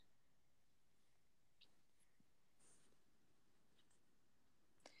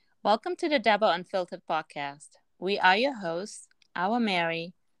Welcome to the Dabo Unfiltered podcast. We are your hosts, our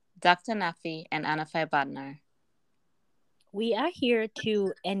Mary, Dr. Nafi, and Anafai Butner. We are here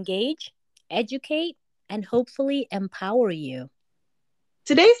to engage, educate, and hopefully empower you.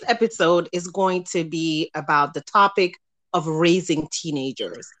 Today's episode is going to be about the topic of raising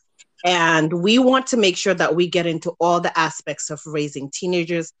teenagers. And we want to make sure that we get into all the aspects of raising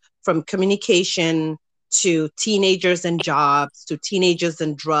teenagers, from communication to teenagers and jobs, to teenagers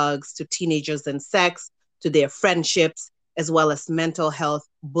and drugs, to teenagers and sex, to their friendships, as well as mental health,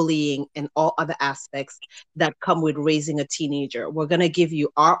 bullying, and all other aspects that come with raising a teenager. We're going to give you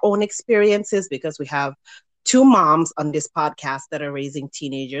our own experiences because we have two moms on this podcast that are raising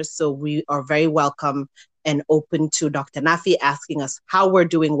teenagers. So we are very welcome and open to Dr. Nafi asking us how we're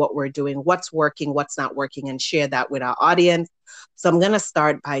doing what we're doing, what's working, what's not working, and share that with our audience. So I'm going to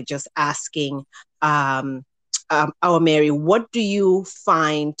start by just asking our Mary, what do you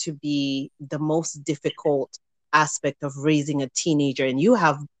find to be the most difficult aspect of raising a teenager? And you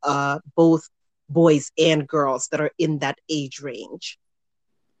have both boys and girls that are in that age range.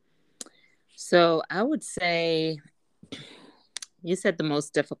 So I would say you said the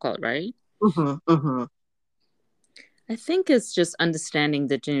most difficult, right? Mm-hmm, mm-hmm. I think it's just understanding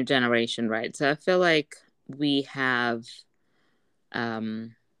the new generation, right? So I feel like we have,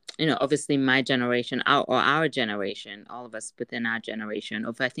 obviously my generation, our generation, all of us within our generation,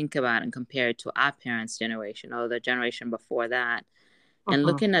 if I think about and compare it to our parents' generation or the generation before that, and Mm-hmm.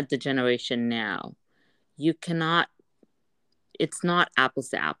 looking at the generation now, you cannot, it's not apples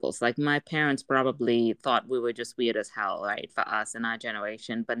to apples. Like my parents probably thought we were just weird as hell, right, for us and our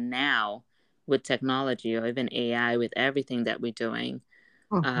generation. But now, with technology or even AI, with everything that we're doing,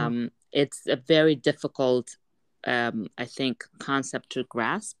 Mm-hmm. it's a very difficult, I think, concept to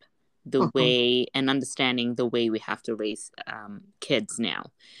grasp the Mm-hmm. way and understanding the way we have to raise kids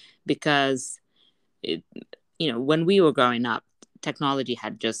now, because it, when we were growing up, technology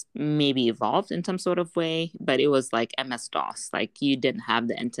had just maybe evolved in some sort of way, but it was like MS-DOS. Like you didn't have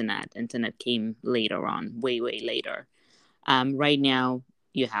the internet. Internet came later on, way, way later. Right now,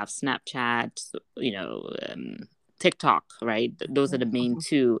 you have Snapchat, TikTok, right? Those are the main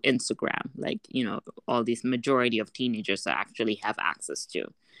two. Instagram, like, all these majority of teenagers actually have access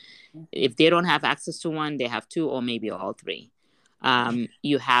to. If they don't have access to one, they have two or maybe all three.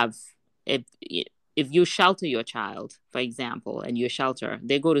 You have, if if you shelter your child, for example, and you shelter,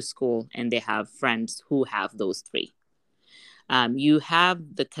 they go to school and they have friends who have those three. You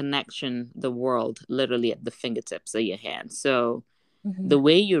have the connection, the world, literally at the fingertips of your hand. So Mm-hmm. the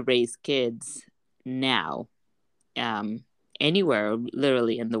way you raise kids now, um, anywhere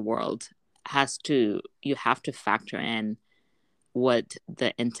literally in the world, you have to factor in what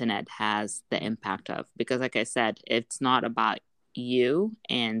the internet has the impact of, because like I said, it's not about you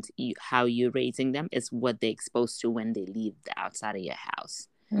and how you're raising them, it's what they're exposed to when they leave the outside of your house.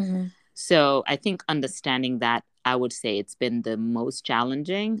 Mm-hmm. So I think understanding that, I would say it's been the most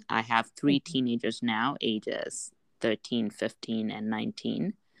challenging. I have three teenagers now, ages 13, 15, and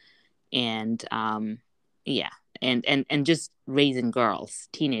 19. And yeah, and just raising girls,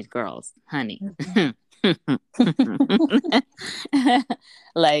 teenage girls, honey.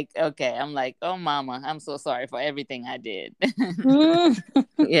 Like, okay, I'm like, oh mama, I'm so sorry for everything I did. Mm-hmm.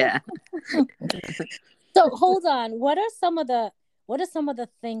 Yeah. So hold on. What are some of the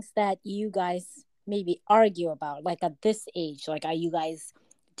things that you guys maybe argue about, like at this age? Like, are you guys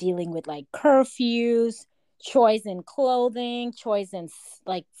dealing with like curfews, choice in clothing, choice in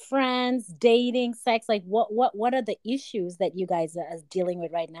like friends, dating, sex? Like, what are the issues that you guys are dealing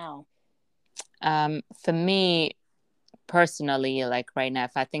with right now? For me personally, like right now,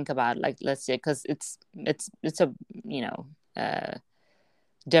 if I think about, like, let's say, because it's a, you know uh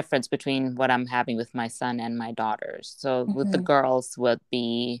difference between what I'm having with my son and my daughters. So with the Mm-hmm. girls would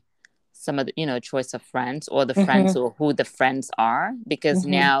be some of the, choice of friends, or the friends, Mm-hmm. or who the friends are, because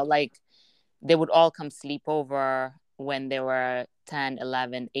Mm-hmm. now, like, they would all come sleep over when they were 10,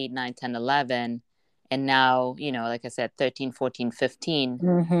 11, 8, 9, 10, 11. And now, like I said, 13, 14, 15.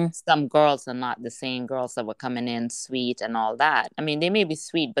 Mm-hmm. Some girls are not the same girls that were coming in sweet and all that. I mean, they may be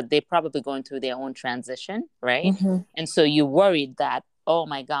sweet, but they're probably going through their own transition, right? Mm-hmm. And so you worried that, oh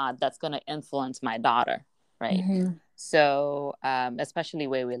my God, that's going to influence my daughter, right? Mm-hmm. So, especially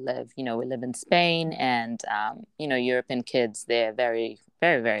where we live in Spain, and, European kids, they're very,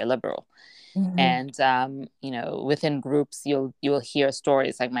 very, very liberal. Mm-hmm. And within groups, you'll hear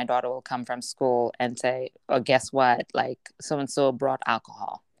stories, like my daughter will come from school and say, oh, guess what, like so and so brought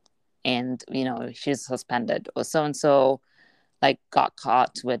alcohol, and she's suspended, or so and so like got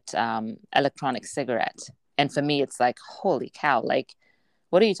caught with electronic cigarette. And for me, it's like, holy cow, like,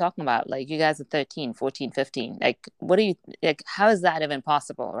 what are you talking about? Like, you guys are 13, 14, 15. Like, what are you, like, how is that even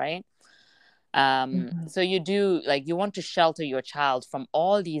possible, right? So you do, like, you want to shelter your child from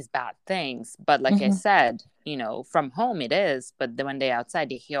all these bad things, but like I said, you know, from home it is, but then when they're outside,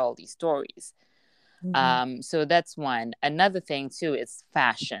 they hear all these stories. So that's one. Another thing too is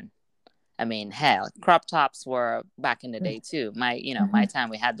fashion. I mean, hell, crop tops were back in the day too. My time,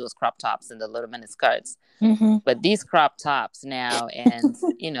 we had those crop tops and the little mini skirts. But these crop tops now, and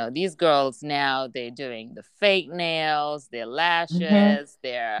these girls now, they're doing the fake nails, their lashes,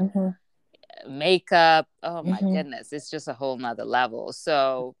 their makeup. Oh my goodness, it's just a whole nother level.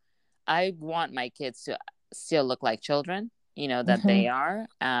 So I want my kids to still look like children, that they are.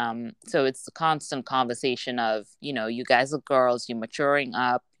 So it's a constant conversation of, you guys are girls, you're maturing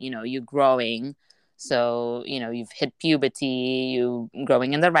up, you're growing. So, you've hit puberty, you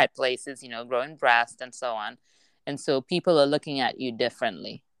growing in the right places, growing breast and so on. And so people are looking at you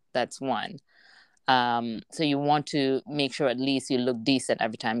differently. That's one. So you want to make sure at least you look decent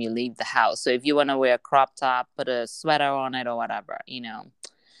every time you leave the house. So if you want to wear a crop top, put a sweater on it or whatever,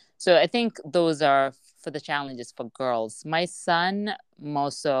 So I think those are for the challenges for girls. My son,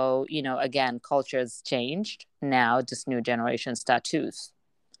 more so, again, culture's changed now, just new generation's tattoos.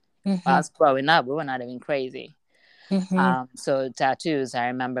 Us growing up, we were not even crazy. So tattoos, I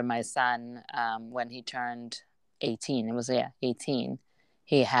remember my son, when he turned 18, it was, 18,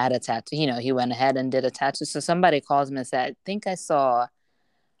 he had a tattoo, he went ahead and did a tattoo. So somebody calls me and said, I think I saw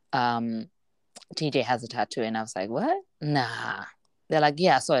TJ has a tattoo. And I was like, what? Nah. They're like,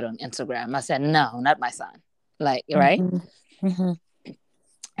 yeah, I saw it on Instagram. I said, no, not my son. Like, right?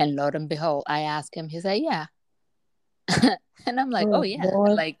 And lo and behold, I asked him, he said, yeah. And I'm like, oh yeah.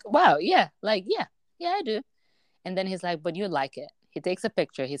 Lord. Like, wow, yeah. Like, yeah, I do. And then he's like, but you like it. He takes a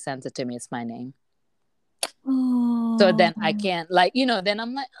picture, he sends it to me, it's my name. Oh. So then I can't, like, then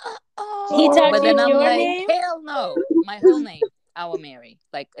I'm like, oh. He tagged but then you I'm your like, name? hell no. My whole name, Our Mary,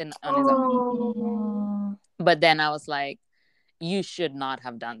 like on his own. But then I was like, you should not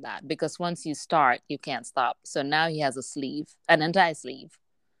have done that, because once you start, you can't stop. So now he has a sleeve, an entire sleeve.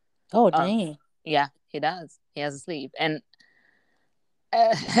 Oh, dang. Yeah, he does. He has a sleeve. And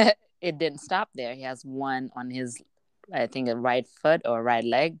it didn't stop there. He has one on his, I think, a right foot or right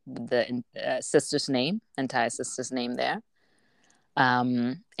leg, the sister's name, entire sister's name there.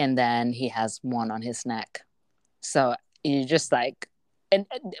 And then he has one on his neck. So you just like, and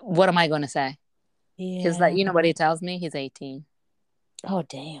what am I going to say? Yeah. He's like, what he tells me? He's 18. Oh,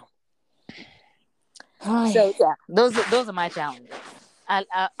 damn. So yeah, those are my challenges.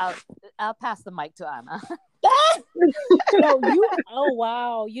 I'll pass the mic to Anna. Oh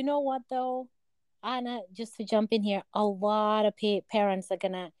wow, you know what though, Anna, just to jump in here, a lot of parents are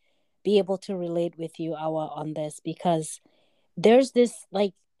gonna be able to relate with you on this, because there's this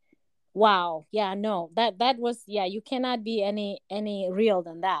like, wow, yeah, no, that was, yeah, you cannot be any real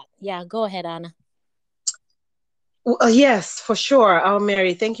than that. Yeah, go ahead, Anna. Yes, for sure.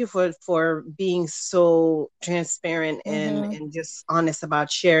 Mary, thank you for being so transparent and just honest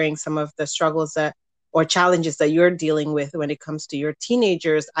about sharing some of the struggles or challenges that you're dealing with when it comes to your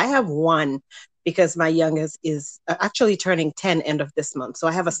teenagers. I have one, because my youngest is actually turning 10 end of this month. So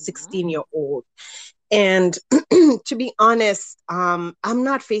I have a 16-year-old. And to be honest, I'm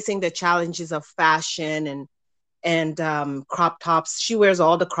not facing the challenges of fashion and crop tops. She wears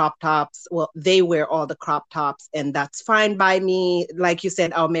all the crop tops. Well, they wear all the crop tops, and that's fine by me. Like you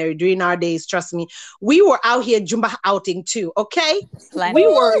said, Mary, during our days, trust me, we were out here Jumba outing too, okay? We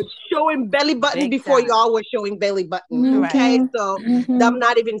were showing belly button before y'all were showing belly button, okay? So I'm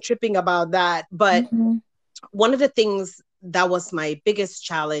not even tripping about that. But one of the things that was my biggest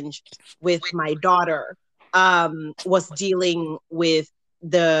challenge with my daughter was dealing with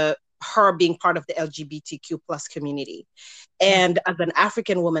her being part of the LGBTQ plus community. And as an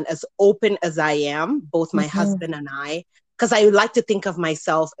African woman, as open as I am, both my husband and I, because I like to think of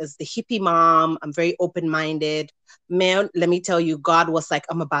myself as the hippie mom, I'm very open-minded. Man, let me tell you, God was like,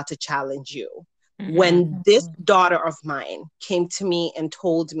 I'm about to challenge you. When this daughter of mine came to me and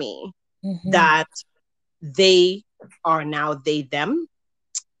told me that they are now they, them,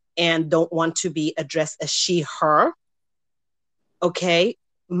 and don't want to be addressed as she, her, okay,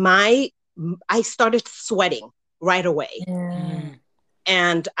 I started sweating right away.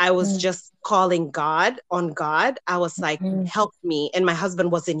 And I was just calling God on God. I was like, help me. And my husband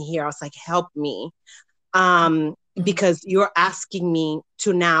wasn't here. I was like, help me. Because you're asking me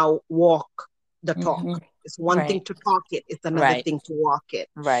to now walk the talk. It's one thing to talk it. It's another thing to walk it.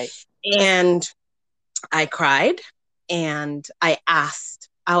 And I cried and I asked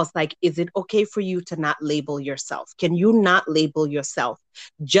I was like, is it okay for you to not label yourself? Can you not label yourself?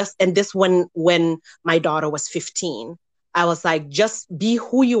 And this when my daughter was 15, I was like, just be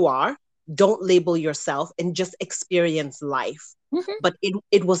who you are. Don't label yourself and just experience life. Mm-hmm. But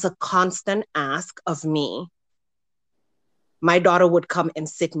it was a constant ask of me. My daughter would come and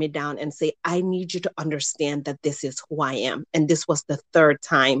sit me down and say, I need you to understand that this is who I am. And this was the third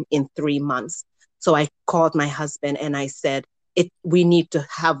time in 3 months. So I called my husband and I said, we need to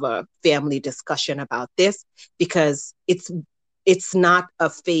have a family discussion about this, because it's not a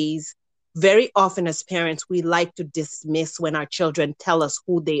phase. Very often as parents, we like to dismiss when our children tell us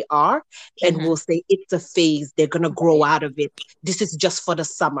who they are, and we'll say it's a phase. They're going to grow out of it. This is just for the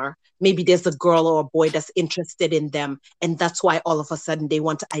summer. Maybe there's a girl or a boy that's interested in them, and that's why all of a sudden they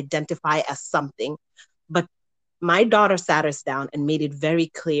want to identify as something. But my daughter sat us down and made it very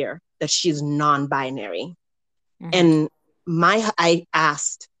clear that she's non-binary. And I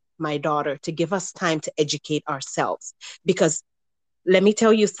asked my daughter to give us time to educate ourselves, because let me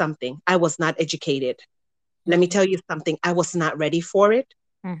tell you something. I was not educated. Let me tell you something. I was not ready for it.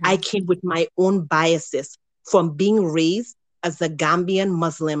 I came with my own biases from being raised as a Gambian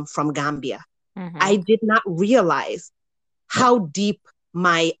Muslim from Gambia. I did not realize how deep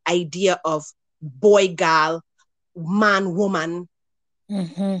my idea of boy, girl, man, woman,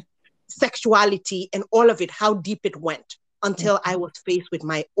 sexuality, and all of it, how deep it went, until I was faced with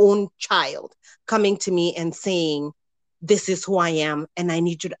my own child coming to me and saying, this is who I am, and I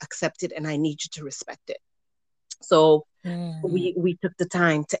need you to accept it, and I need you to respect it. So we took the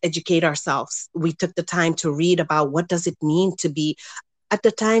time to educate ourselves. We took the time to read about what does it mean to be. At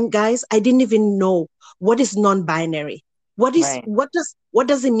the time, guys, I didn't even know what is non-binary. What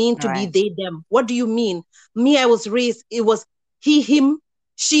does it mean to be they, them? What do you mean? Me, I was raised, it was he, him,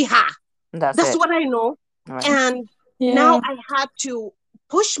 she, her. That's what I know. Right. And now I had to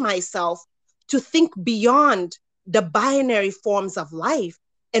push myself to think beyond the binary forms of life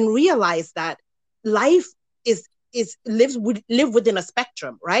and realize that life live within a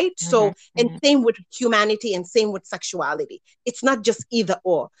spectrum, right? So, and same with humanity and same with sexuality. It's not just either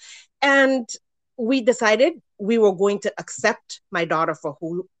or. And we decided we were going to accept my daughter for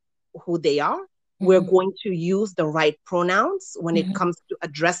who they are. We're going to use the right pronouns when it comes to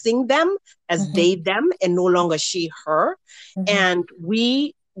addressing them as they, them, and no longer she, her. And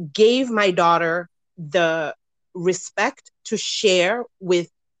we gave my daughter the respect to share with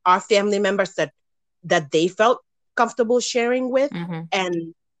our family members that they felt comfortable sharing with,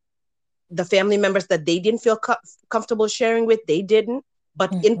 and the family members that they didn't feel comfortable sharing with, they didn't.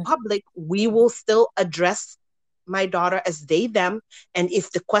 But in public, we will still address my daughter as they, them. And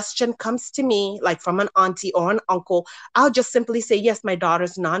if the question comes to me, like from an auntie or an uncle, I'll just simply say, yes, my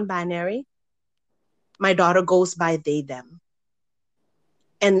daughter's non-binary. My daughter goes by they, them.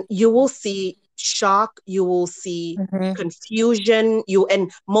 And you will see shock, you will see confusion,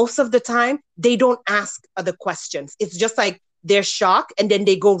 and most of the time they don't ask other questions. It's just like they're shocked, and then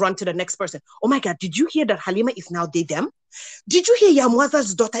they go run to the next person. Oh my God, did you hear that Halima is now they, them? Did you hear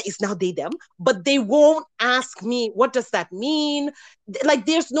Yamwaza's daughter is now they, them? But they won't ask me, what does that mean? Like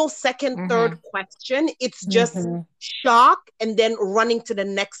there's no second, third question. It's just shock, and then running to the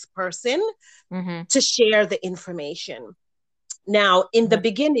next person to share the information. Now, in the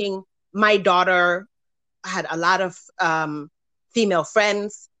beginning, my daughter had a lot of female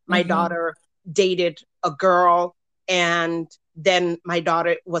friends. My daughter dated a girl, and then my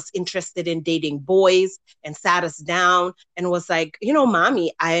daughter was interested in dating boys and sat us down and was like,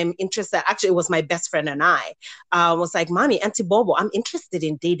 mommy, I'm interested. Actually, it was my best friend and I was like, mommy, Auntie Bobo, I'm interested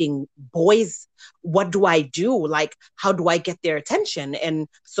in dating boys. What do I do? Like, how do I get their attention? And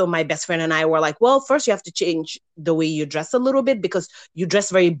so my best friend and I were like, well, first you have to change the way you dress a little bit, because you dress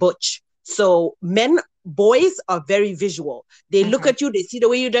very butch. So boys are very visual. They look at you, they see the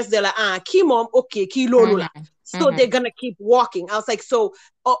way you dress, they're like, ki mom, okay, ki lolula. So they're going to keep walking. I was like, so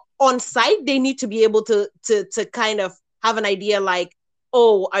on site, they need to be able to kind of have an idea like,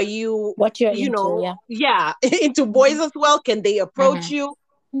 oh, are you, what you're into, into boys as well? Can they approach you?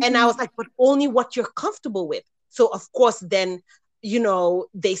 And I was like, but only what you're comfortable with. So of course, then,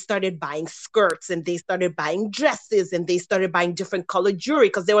 they started buying skirts, and they started buying dresses, and they started buying different colored jewelry.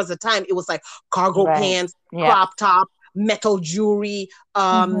 Because there was a time it was like cargo pants, crop top, metal jewelry.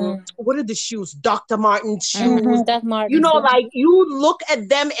 What are the shoes? Dr. Martin shoes. Dr. Martin. Like you look at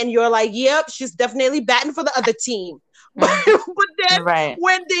them and you're like, yep, she's definitely batting for the other team. But then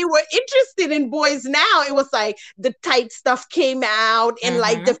when they were interested in boys now, it was like the tight stuff came out and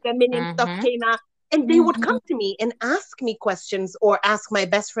like the feminine stuff came out. And they would come to me and ask me questions, or ask my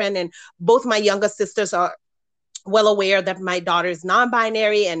best friend. And both my younger sisters are well aware that my daughter is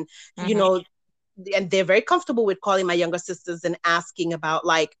non-binary, and you Mm-hmm. know, and they're very comfortable with calling my younger sisters and asking about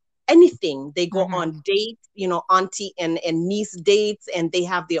like anything. They go Mm-hmm. on dates, auntie and niece dates, and they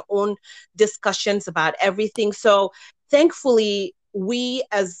have their own discussions about everything. So thankfully, we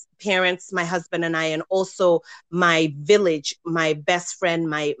as parents, my husband and I, and also my village, my best friend,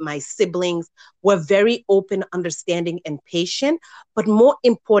 my siblings, were very open, understanding, and patient. But more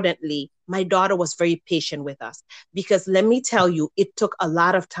importantly, my daughter was very patient with us, because let me tell you, it took a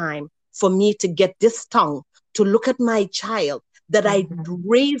lot of time for me to get this tongue to look at my child that I Mm-hmm.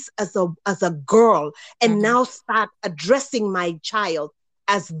 raised as a girl, and Mm-hmm. now start addressing my child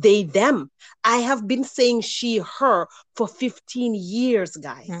as they them. I have been saying she her for 15 years,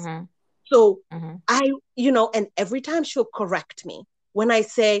 guys. Mm-hmm. So Mm-hmm. and every time she'll correct me when I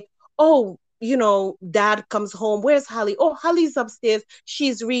say, oh, dad comes home, where's Holly? Oh, Holly's upstairs,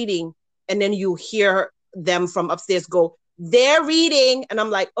 she's reading. And then you hear them from upstairs go, they're reading. And I'm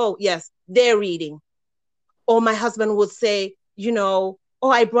like, oh, yes, they're reading. Or my husband would say, oh,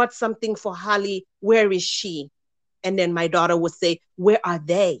 I brought something for Holly. Where is she? And then my daughter would say, where are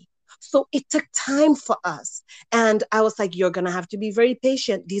they? So it took time for us. And I was like, you're going to have to be very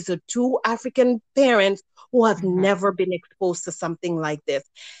patient. These are two African parents who have Mm-hmm. never been exposed to something like this.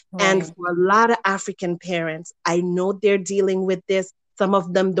 And Right. for a lot of African parents, I know they're dealing with this. Some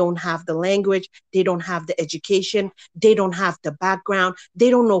of them don't have the language, they don't have the education, they don't have the background, they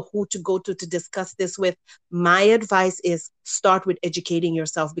don't know who to go to discuss this with. My advice is start with educating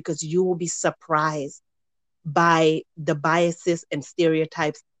yourself, because you will be surprised by the biases and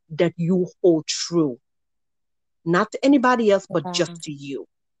stereotypes that you hold true, not to anybody else, but Yeah. just to you.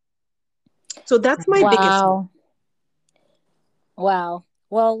 So that's my biggest one. Wow. Wow.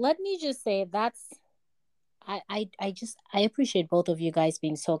 Well, let me just say that's I appreciate both of you guys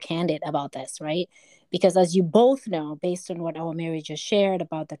being so candid about this, right? Because as you both know, based on what our Mary just shared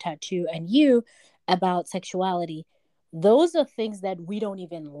about the tattoo and you about sexuality, those are things that we don't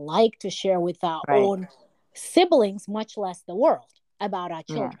even like to share with our Right. own siblings, much less the world, about our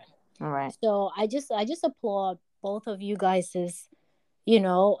Yeah. children. All right. So I just applaud both of you guys's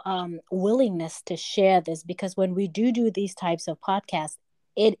willingness to share this, because when we do these types of podcasts,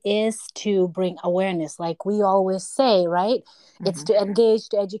 it is to bring awareness, like we always say, right? It's Mm-hmm. to engage,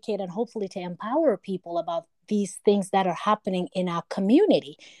 to educate, and hopefully to empower people about these things that are happening in our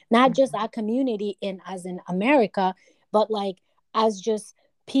community, not just our community in as in America, but like as just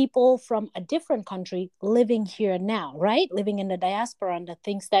people from a different country living here now, right? Living in the diaspora, and the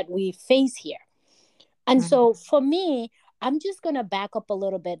things that we face here. And Mm-hmm. so for me, I'm just gonna back up a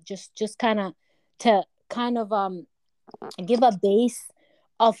little bit, just kind of to kind of give a base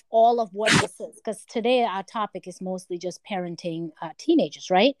of all of what this is, because today our topic is mostly just parenting teenagers,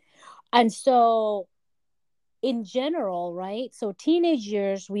 right? And so in general, right? So teenage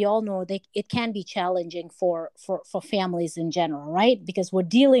years, we all know they it can be challenging for families in general, right? Because we're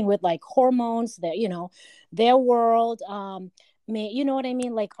dealing with like hormones, their world, you know what I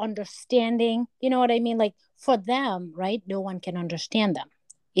mean, like understanding, you know what I mean, like for them, right? No one can understand them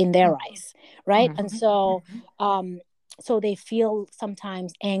in their eyes, right? Mm-hmm. And so so they feel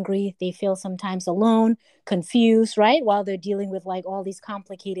sometimes angry, they feel sometimes alone, confused, right? While they're dealing with like all these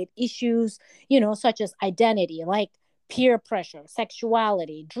complicated issues, such as identity, like peer pressure,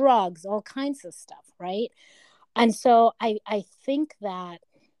 sexuality, drugs, all kinds of stuff, right? And so I think that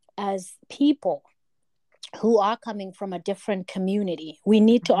as people who are coming from a different community, we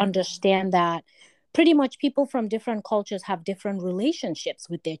need to understand that pretty much people from different cultures have different relationships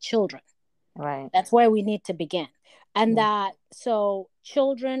with their children. Right. That's where we need to begin. And Yeah. that so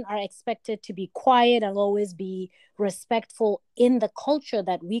children are expected to be quiet and always be respectful in the culture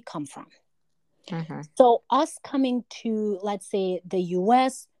that we come from. Mm-hmm. So us coming to, let's say, the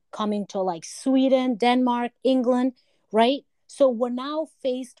US, coming to like Sweden, Denmark, England, right? So we're now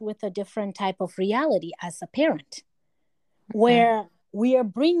faced with a different type of reality as a parent, where we are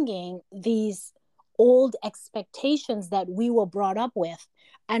bringing these old expectations that we were brought up with.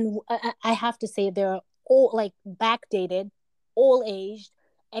 And I have to say they're all like backdated, old aged,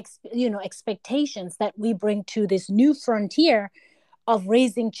 expectations that we bring to this new frontier of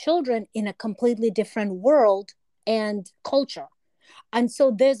raising children in a completely different world and culture. And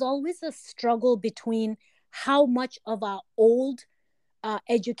so there's always a struggle between how much of our old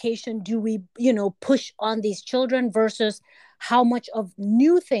education do we, push on these children versus how much of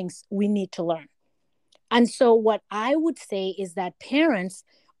new things we need to learn. And so what I would say is that parents,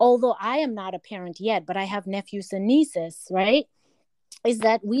 although I am not a parent yet, but I have nephews and nieces, right? Is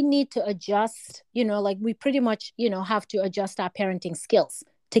that we need to adjust, like we pretty much, have to adjust our parenting skills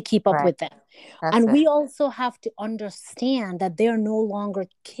to keep up Right. with them. That's And it. we also have to understand that they're no longer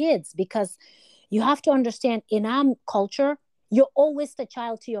kids, because you have to understand, in our culture, you're always the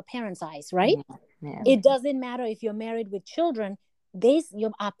child to your parents' eyes, right? Yeah. Yeah. It doesn't matter if you're married with children.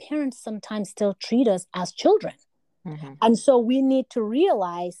 Our parents sometimes still treat us as children. Mm-hmm. And so we need to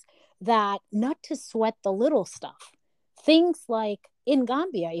realize that not to sweat the little stuff. Things like in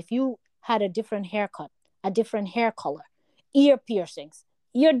Gambia, if you had a different haircut, a different hair color, ear piercings,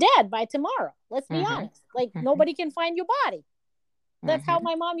 you're dead by tomorrow. Let's be Mm-hmm. honest. Like, Mm-hmm. nobody can find your body. That's how Mm-hmm.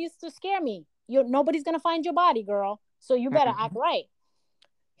 my mom used to scare me. Nobody's going to find your body, girl. So you better act Mm-hmm. right.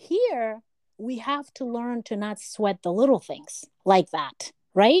 Here, we have to learn to not sweat the little things like that,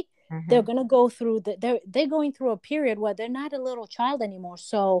 right? They're Mm-hmm. going to go through they're going through a period where they're not a little child anymore.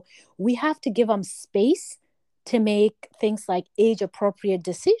 So we have to give them space to make things like age appropriate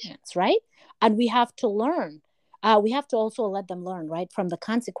decisions, right? And we have to learn. We have to also let them learn, right, from the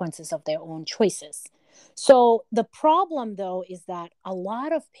consequences of their own choices. So the problem, though, is that a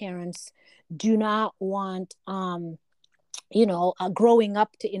lot of parents do not want growing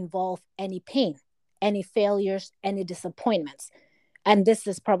up to involve any pain, any failures, any disappointments. And this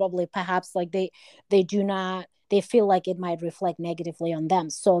is probably perhaps like they do not, they feel like it might reflect negatively on them.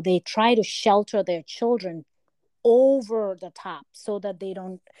 So they try to shelter their children over the top so that they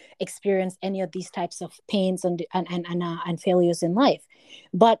don't experience any of these types of pains and failures in life.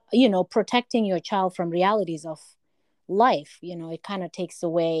 But protecting your child from realities of life, it kind of takes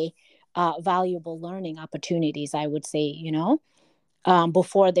away valuable learning opportunities, I would say,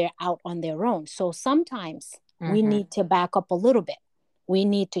 before they're out on their own. So sometimes we Mm-hmm. need to back up a little bit. We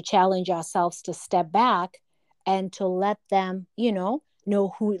need to challenge ourselves to step back and to let them, know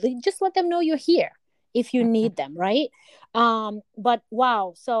who, just let them know you're here if you Mm-hmm. need them, right? But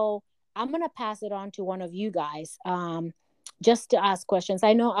wow, so I'm going to pass it on to one of you guys, just to ask questions.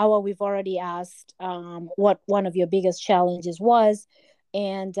 I know, Awa, we've already asked what one of your biggest challenges was.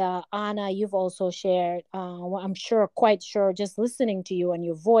 And Anna, you've also shared, I'm sure, quite sure, just listening to you and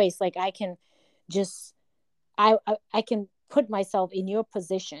your voice, like I can just, I can put myself in your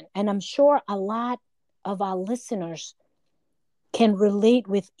position. And I'm sure a lot of our listeners can relate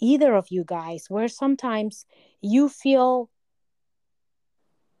with either of you guys, where sometimes you feel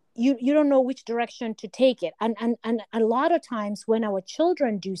you don't know which direction to take it. And a lot of times when our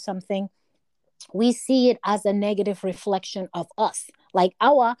children do something, we see it as a negative reflection of us. Like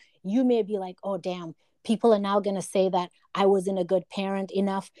you may be like, oh, damn, people are now going to say that I wasn't a good parent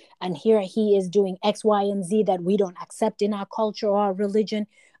enough. And here he is doing X, Y, and Z that we don't accept in our culture or our religion.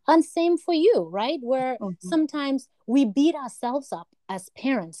 And same for you, right? Where sometimes we beat ourselves up as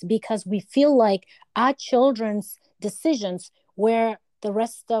parents because we feel like our children's decisions, where the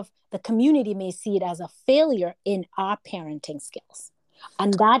rest of the community may see it as a failure in our parenting skills.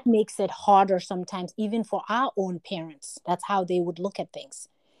 And that makes it harder sometimes, even for our own parents. That's how they would look at things.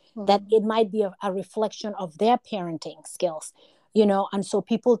 That it might be a reflection of their parenting skills, and so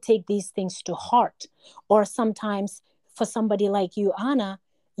people take these things to heart. Or sometimes for somebody like you, Anna,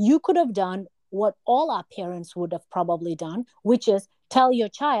 you could have done what all our parents would have probably done, which is tell your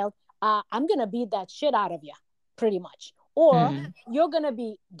child, I'm going to beat that shit out of you, pretty much. Or you're going to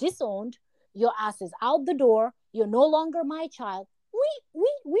be disowned. Your ass is out the door. You're no longer my child.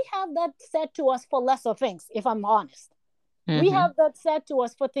 We have that said to us for lesser things, if I'm honest. We have that said to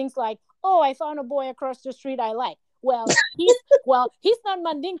us for things like, oh, I found a boy across the street I like. Well, he's not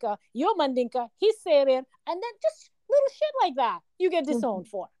Mandinka. You're Mandinka. He's Syrian. And then just little shit like that you get disowned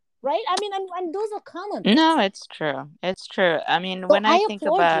for, right? I mean, and those are common things. No, it's true. It's true. I mean, So when I I think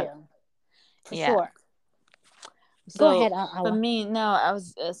applaud about, you, for yeah. sure. Go So ahead, for Awa. me, no, I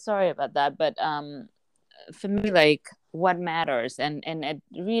was sorry about that, but for me, like what matters, and it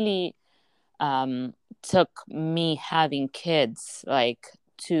really took me having kids, like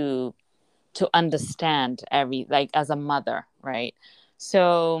to understand every, like as a mother, right?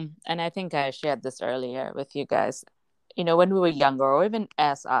 So, and I think I shared this earlier with you guys, when we were younger, or even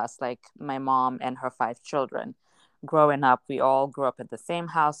as us, like my mom and her 5 children, growing up, we all grew up in the same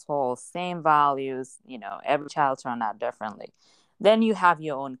household, same values, every child turned out differently. Then you have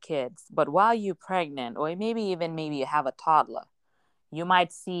your own kids, but while you're pregnant, or maybe you have a toddler, you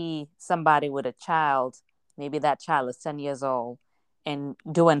might see somebody with a child, maybe that child is 10 years old and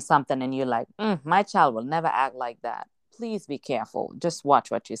doing something, and you're like, my child will never act like that. Please be careful. Just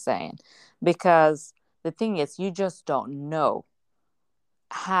watch what you're saying. Because the thing is, you just don't know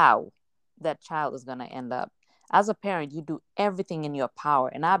how that child is going to end up. As a parent, you do everything in your power.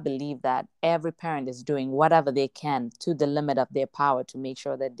 And I believe that every parent is doing whatever they can to the limit of their power to make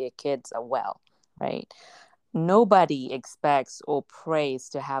sure that their kids are well, right? nobody expects or prays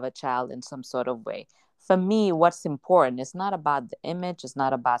to have a child in some sort of way. For me, what's important is not about the image, it's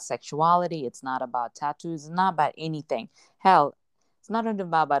not about sexuality, it's not about tattoos, it's not about anything. Hell, it's not even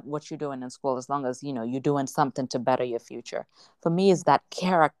about what you're doing in school, as long as you're doing something to better your future. For me, is that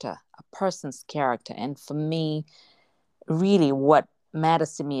character, a person's character. And for me, really what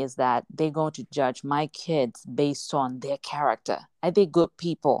matters to me is that they're going to judge my kids based on their character. Are they good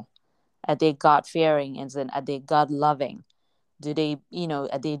people? Are they God fearing? And then are they God loving? Do they,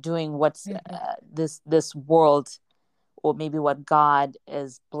 are they doing what's this world, or maybe what God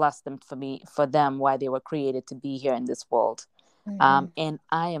has blessed them for them why they were created to be here in this world? And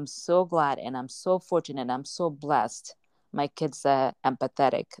I am so glad, and I'm so fortunate, I'm so blessed. My kids are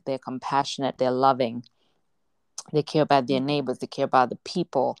empathetic, they're compassionate, they're loving, they care about their neighbors, they care about the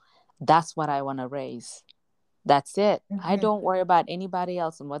people. That's what I want to raise. That's it. I don't worry about anybody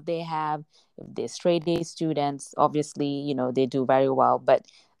else and what they have. If they're straight A students, obviously, they do very well, but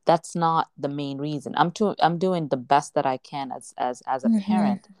that's not the main reason. I'm doing the best that I can as a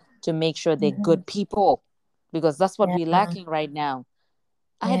parent to make sure they're good people, because that's what we're lacking right now.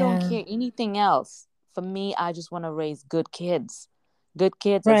 I don't care anything else. For me, I just want to raise good kids. Good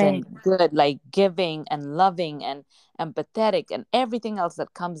kids, as in good, like giving and loving and empathetic and everything else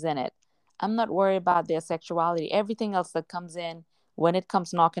that comes in it. I'm not worried about their sexuality. Everything else that comes in, when it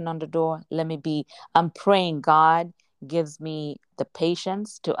comes knocking on the door, let me be. I'm praying God gives me the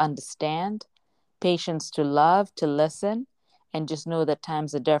patience to understand, patience to love, to listen, and just know that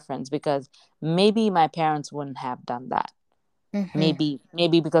time's a difference, because maybe my parents wouldn't have done that. Maybe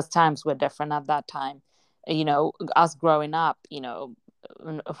because times were different at that time. Us growing up, when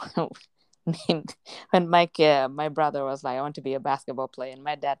when my brother was like, I want to be a basketball player, and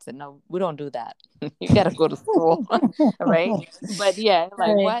my dad said, no, we don't do that. You gotta go to school. Right? But yeah,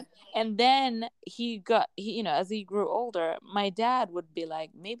 like what? And then as he grew older, my dad would be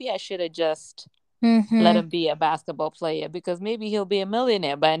like, maybe I should have just let him be a basketball player, because maybe he'll be a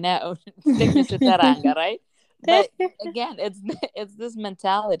millionaire by now. Sticking to Taranga, right? But again, it's this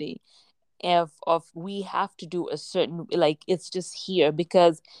mentality of we have to do a certain, like, it's just here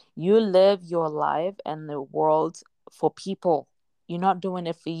because you live your life and the world for people. You're not doing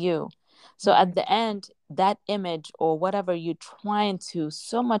it for you. So at the end, that image or whatever you're trying to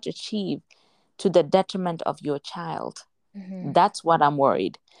so much achieve to the detriment of your child. That's what I'm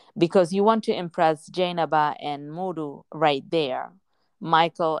worried, because you want to impress Jainaba and Modu right there,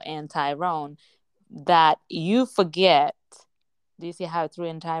 Michael and Tyrone, that you forget. Do you see how I threw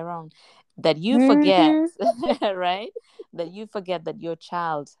in Tyrone? That you forget, right? That you forget that your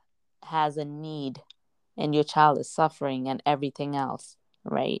child has a need and your child is suffering and everything else,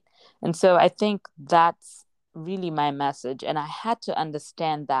 right? And so I think that's really my message. And I had to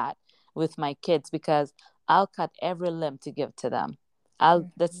understand that with my kids, because I'll cut every limb to give to them.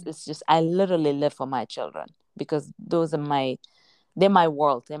 It's just, I literally live for my children, because they're my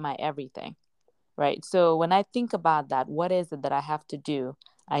world, they're my everything. Right. So when I think about that, what is it that I have to do?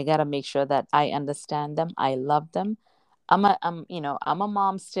 I got to make sure that I understand them. I love them. I'm a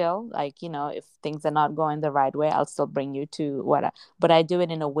mom still. Like, if things are not going the right way, I'll still bring you to but I do it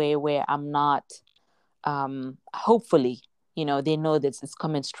in a way where I'm not, hopefully, they know this is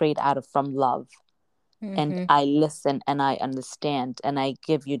coming straight out of from love. And I listen and I understand and I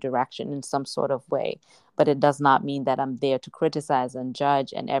give you direction in some sort of way. But it does not mean that I'm there to criticize and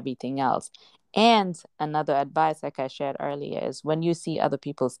judge and everything else. And another advice, like I shared earlier, is when you see other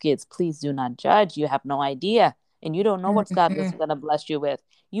people's kids, please do not judge. You have no idea. And you don't know what God is going to bless you with.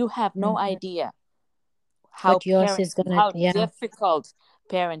 You have no idea how what yours is gonna, how difficult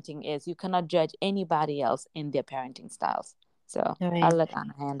parenting is. You cannot judge anybody else in their parenting styles. So I'll let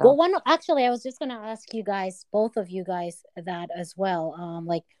Anna handle. Well, actually, I was just gonna ask you guys, both of you guys, that as well.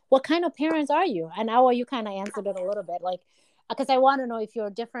 Like, what kind of parents are you? And how you kind of answered it a little bit, like, because I want to know if you're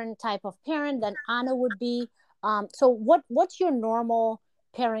a different type of parent than Anna would be. So what's your normal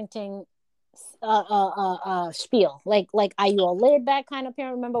parenting spiel? Like, are you a laid back kind of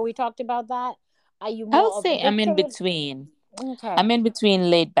parent? Remember we talked about that. Are you more? I would say I'm in between. Okay. I'm in between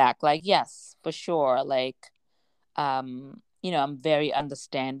laid back. Like, yes, for sure. Like, I'm very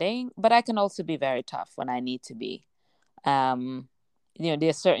understanding, but I can also be very tough when I need to be.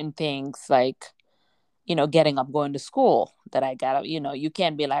 There's certain things like, getting up, going to school that I gotta, you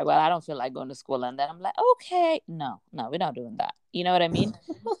can't be like, well, I don't feel like going to school. And then I'm like, okay, no, we're not doing that. You know what I mean?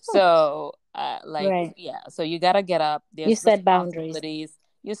 So, yeah, so you gotta get up. There's you set boundaries.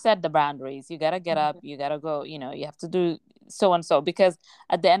 You set the boundaries. You gotta get up. You gotta go, you have to do so and so, because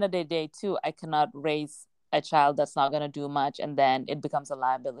at the end of the day too, I cannot raise a child that's not going to do much, and then it becomes a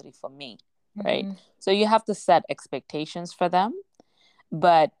liability for me. right? So you have to set expectations for them,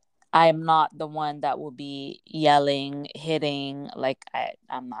 but I am not the one that will be yelling, hitting. Like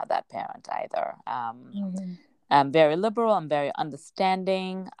I'm not that parent either. I'm very liberal. I'm very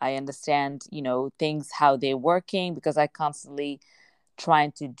understanding. I understand, things, how they're working, because I constantly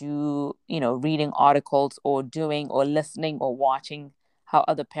trying to do, reading articles or doing or listening or watching how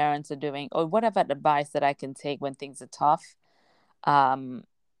other parents are doing or whatever advice that I can take when things are tough. Um,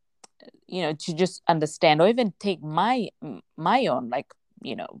 to just understand or even take my own, like,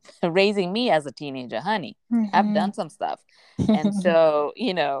 raising me as a teenager, honey. I've done some stuff. And so,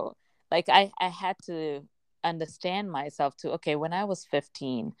 like I had to understand myself to, okay, when I was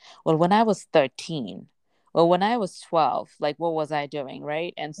 15, well, when I was 13, well, when I was 12, like, what was I doing?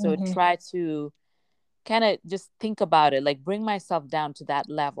 Right. And so try to kind of just think about it, like bring myself down to that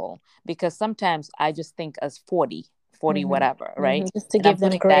level, because sometimes I just think as 40 whatever, right? Just to and I'm give them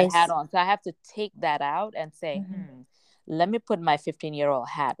putting that grace. hat on, so I have to take that out and say, let me put my 15-year-old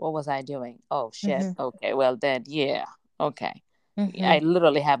hat. What was I doing? Oh shit. Okay, well then, yeah, okay. I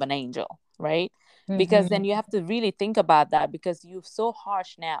literally have an angel, right? Because then you have to really think about that, because you're so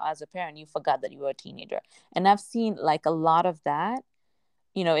harsh now as a parent, you forgot that you were a teenager. And I've seen like a lot of that,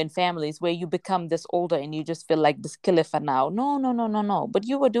 in families where you become this older and you just feel like this killer for now. No, no, no, no, no. But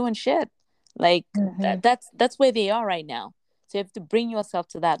you were doing shit. Like that's where they are right now. So you have to bring yourself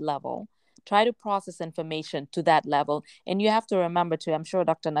to that level. Try to process information to that level, and you have to remember too. I'm sure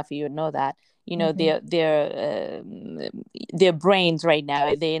Dr. Nafi, you know that. Their brains right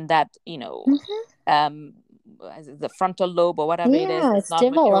now. They're in that the frontal lobe or whatever it is. Yeah, It's it's not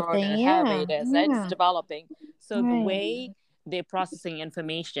matured, developing. or however Yeah, it is. Right? It's yeah. developing. So the Right. way they're processing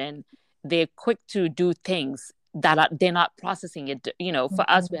information, they're quick to do things that they're not processing it. For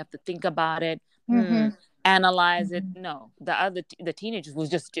us, we have to think about it, analyze it. No, the teenagers will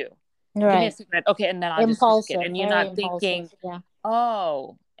just do. Give me a Right. cigarette, okay, and then I'll just smoke it, Impulsive, and you're very not impulsive. thinking, Yeah.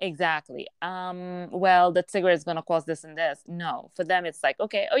 oh, exactly. Well, that cigarette is gonna cause this and this. No, for them, it's like,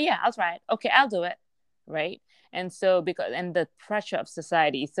 okay, oh yeah, I'll try it. Okay, I'll do it, right? And so and the pressure of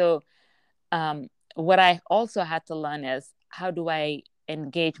society. So, what I also had to learn is, how do I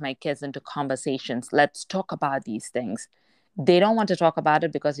engage my kids into conversations? Let's talk about these things. They don't want to talk about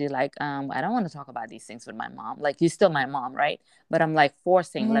it because you're like, I don't want to talk about these things with my mom. Like, you're still my mom, right? But I'm like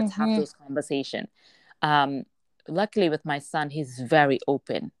forcing, let's have those conversations. Luckily with my son, he's very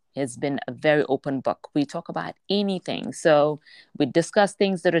open. He's been a very open book. We talk about anything. So we discuss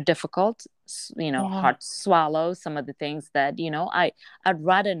things that are difficult, hard to swallow, some of the things that, I'd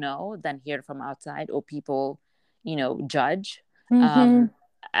rather know than hear from outside or people, judge.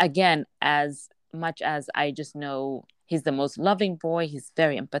 Again, as much as I just know he's the most loving boy, he's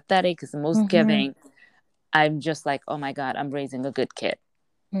very empathetic, he's the most giving, I'm just like, oh my God, I'm raising a good kid.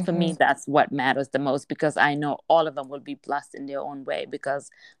 For me, that's what matters the most, because I know all of them will be blessed in their own way,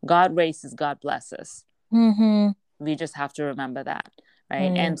 because God raises, God blesses. We just have to remember that,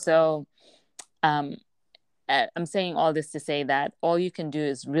 right? And so I'm saying all this to say that all you can do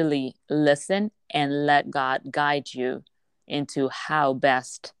is really listen and let God guide you into how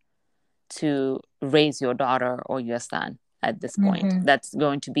best to raise your daughter or your son at this point. That's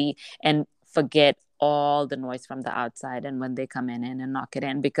going to be, and forget all the noise from the outside, and when they come in and knock it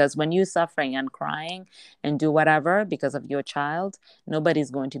in, because when you're suffering and crying and do whatever because of your child, nobody's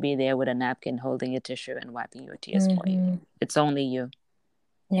going to be there with a napkin holding a tissue and wiping your tears for you. It's only you.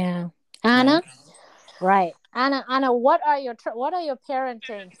 Yeah. Anna? Right. Anna, what are your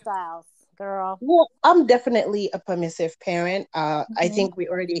parenting styles, girl? Well, I'm definitely a permissive parent. I think we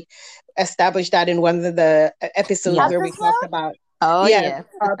already established that in one of the episodes where we talked about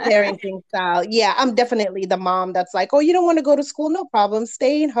our parenting style. Yeah, I'm definitely the mom that's like, oh, you don't want to go to school? No problem.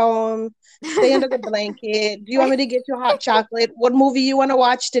 Stay at home. Stay under the blanket. Do you want me to get you hot chocolate? What movie you want to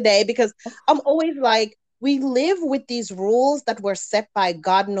watch today? Because I'm always like, we live with these rules that were set by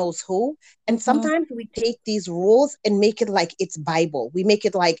God knows who. And sometimes we take these rules and make it like it's Bible. We make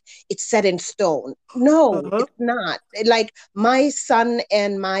it like it's set in stone. No, it's not. Like my son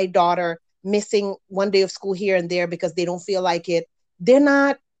and my daughter missing one day of school here and there because they don't feel like it. They're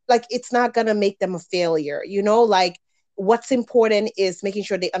not, like, it's not going to make them a failure. Like, what's important is making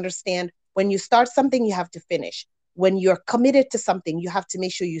sure they understand when you start something, you have to finish. When you're committed to something, you have to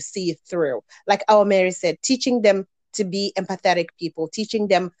make sure you see it through. Like our Mary said, teaching them to be empathetic people, teaching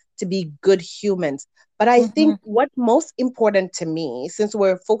them to be good humans. But I think what's most important to me, since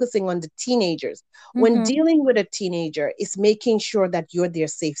we're focusing on the teenagers, when dealing with a teenager, is making sure that you're their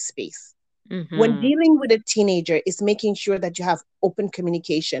safe space. When dealing with a teenager, is making sure that you have open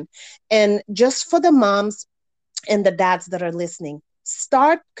communication. And just for the moms and the dads that are listening,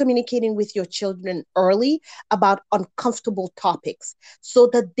 Start communicating with your children early about uncomfortable topics so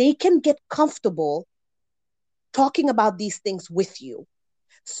that they can get comfortable talking about these things with you.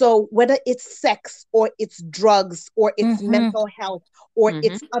 So whether it's sex or it's drugs or it's Mm-hmm. mental health or Mm-hmm.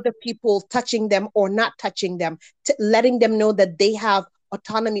 it's other people touching them or not touching them, letting them know that they have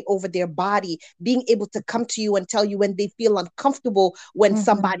autonomy over their body, being able to come to you and tell you when they feel uncomfortable when Mm-hmm.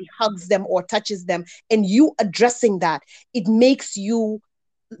 somebody hugs them or touches them, and you addressing that, it makes you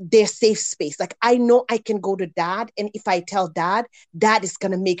their safe space. Like, I know I can go to dad, and if I tell dad, dad is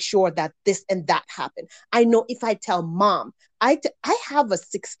going to make sure that this and that happen. I know if I tell mom, I have a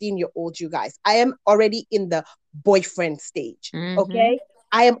 16-year-old, you guys. I am already in the boyfriend stage. Mm-hmm. Okay.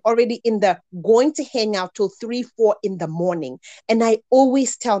 I am already in the going to hang out till 3, 4 in the morning. And I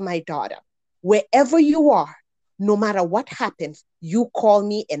always tell my daughter, wherever you are, no matter what happens, you call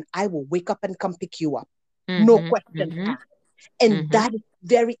me and I will wake up and come pick you up. No Mm-hmm. questions Mm-hmm. asked. And Mm-hmm. that is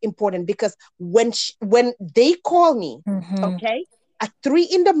very important because when they call me, Mm-hmm. okay, at 3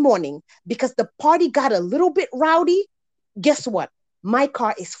 in the morning, because the party got a little bit rowdy, guess what? My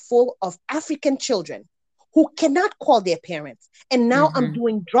car is full of African children who cannot call their parents. And now I'm Mm-hmm.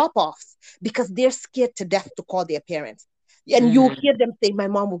 doing drop offs because they're scared to death to call their parents. And you'll Mm-hmm. hear them say, my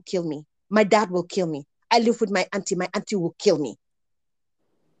mom will kill me. My dad will kill me. I live with my auntie. My auntie will kill me.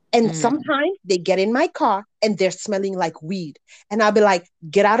 And Mm-hmm. sometimes they get in my car and they're smelling like weed. And I'll be like,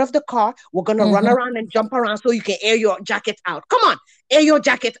 get out of the car. We're going to run Mm-hmm. around and jump around so you can air your jacket out. Come on, air your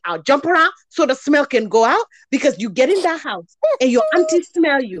jacket out. Jump around so the smell can go out, because you get in that house and your auntie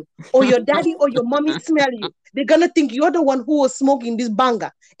smell you, or your daddy or your mommy smell you. They're going to think you're the one who was smoking this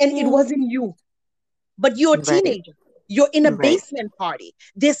banga and it wasn't you, but you're a Right. teenager. You're in a Right. basement party.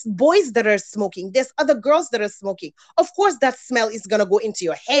 There's boys that are smoking. There's other girls that are smoking. Of course, that smell is going to go into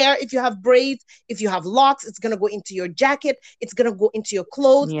your hair if you have braids. If you have locks, it's going to go into your jacket. It's going to go into your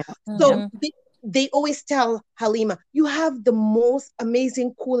clothes. Yeah. So Yep. Mm-hmm. they always tell Halima, you have the most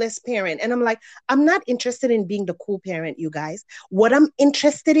amazing, coolest parent. And I'm like, I'm not interested in being the cool parent, you guys. What I'm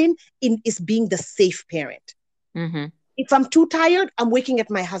interested in is being the safe parent. Mm-hmm. If I'm too tired, I'm waking at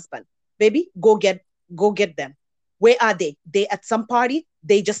my husband. Baby, go get them. Where are they? They at some party.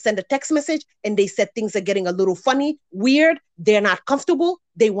 They just send a text message and they said things are getting a little funny, weird. They're not comfortable.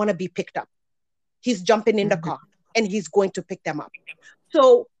 They want to be picked up. He's jumping in the Mm-hmm. car and he's going to pick them up.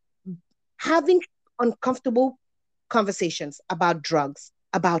 So having uncomfortable conversations about drugs,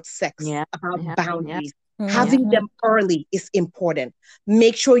 about sex, Yeah. about Yeah. Yeah. boundaries, Yeah. having them early is important.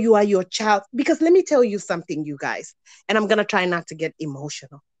 Make sure you are your child. Because let me tell you something, you guys, and I'm going to try not to get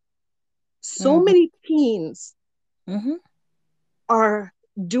emotional. So Mm-hmm. many teens Mm-hmm. are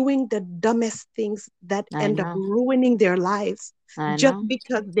doing the dumbest things that I end up know. ruining their lives I just know.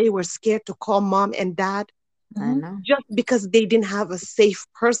 because they were scared to call mom and dad, I Mm-hmm. know. just because they didn't have a safe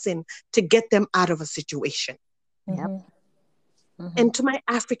person to get them out of a situation. Yep. Mm-hmm. And to my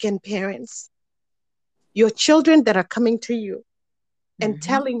African parents, your children that are coming to you and Mm-hmm.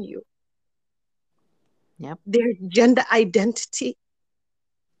 telling you Yep. their gender identity,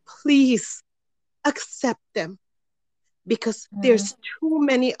 please accept them, because Mm-hmm. there's too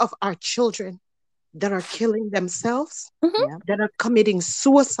many of our children that are killing themselves, Mm-hmm. Yep. that are committing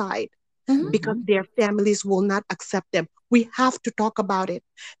suicide Mm-hmm. because Mm-hmm. their families will not accept them. We have to talk about it.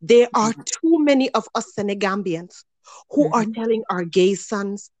 There are too many of us Senegambians who are Mm-hmm. telling our gay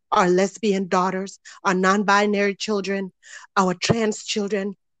sons, our lesbian daughters, our non binary children, our trans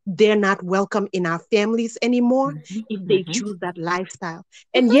children, they're not welcome in our families anymore if Mm-hmm. they Mm-hmm. choose that lifestyle.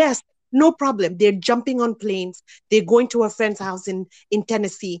 And yes, no problem. They're jumping on planes. They're going to a friend's house in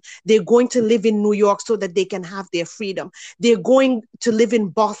Tennessee. They're going to live in New York so that they can have their freedom. They're going to live in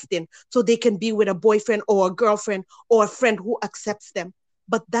Boston so they can be with a boyfriend or a girlfriend or a friend who accepts them.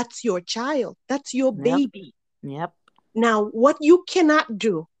 But that's your child. That's your Yep. baby. Yep. Now, what you cannot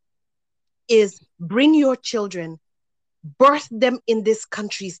do is bring your children, birth them in these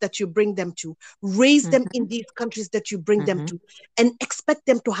countries that you bring them to, raise them Mm-hmm. in these countries that you bring them Mm-hmm. to, and expect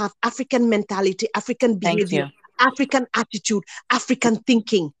them to have African mentality, African Thank behavior, you. African attitude, African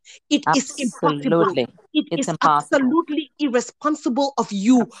thinking. It is impossible. Absolutely. It It's is impossible. absolutely irresponsible of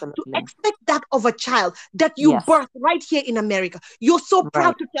you to Absolutely. expect that of a child that you Yes. birth right here in America. You're so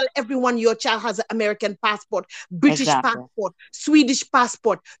proud Right. to tell everyone your child has an American passport, British Exactly. passport, Swedish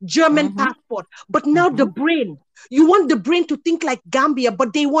passport, German Mm-hmm. passport. But now the Mm-hmm. brain, you want the brain to think like Gambia,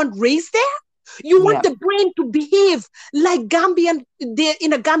 but they weren't raised there. You want Yep. the brain to behave like Gambian, they're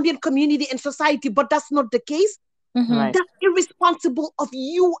in a Gambian community and society, but that's not the case. Mm-hmm. Right. That's irresponsible of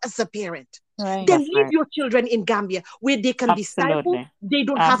you as a parent. Right. Then That's leave right. your children in Gambia where they can be stifled. Absolutely. They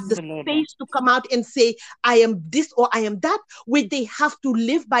don't have the Absolutely. space to come out and say, I am this or I am that, where they have to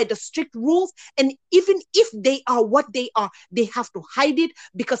live by the strict rules. And even if they are what they have to hide it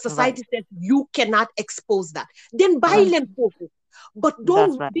because Right. society says you cannot expose that. Then buy Right. them focus. But That's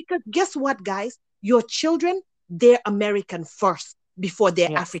don't, right. because guess what, guys? Your children, they're American first before they're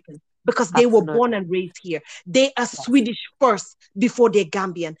Yes. African because they were born Absolutely. and raised here. They are Yes. Swedish first before they're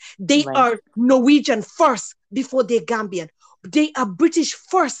Gambian. They Right. are Norwegian first before they're Gambian. They are British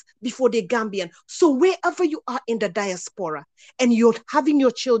first before they're Gambian. So wherever you are in the diaspora and you're having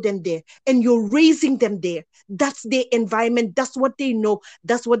your children there and you're raising them there, that's their environment. That's what they know.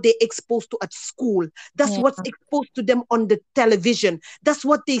 That's what they're exposed to at school. That's Yeah. what's exposed to them on the television. That's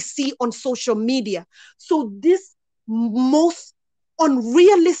what they see on social media. So this most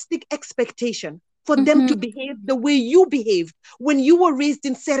unrealistic expectation for them Mm-hmm. to behave the way you behaved when you were raised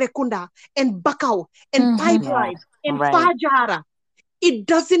in Serekunda and Bakau and Mm-hmm. Yeah. Pipeline and Right. Fajara. It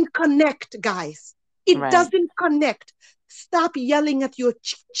doesn't connect, guys. It Right. doesn't connect. Stop yelling at your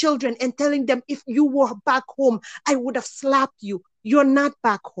children and telling them, if you were back home, I would have slapped you. You're not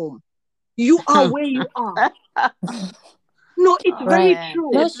back home. You are where you are. No, it's Oh very Right. man, true.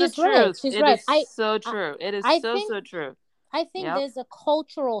 No, it's the she's right. truth. She's It right. is so I true. It is I so think so true. I think Yep. there's a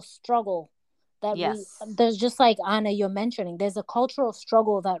cultural struggle that Yes. there's, just like Anna you're mentioning, there's a cultural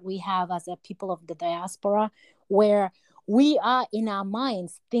struggle that we have as a people of the diaspora, where we are in our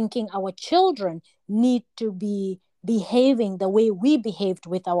minds thinking our children need to be behaving the way we behaved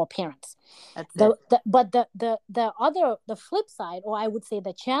with our parents. That's it. The flip side, or I would say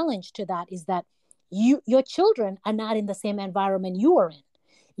the challenge to that, is that your children are not in the same environment you are in.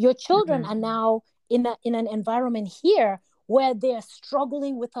 Your children Hmm. are now in an environment here where they're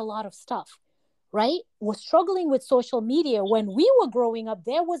struggling with a lot of stuff, right? We're struggling with social media. When we were growing up,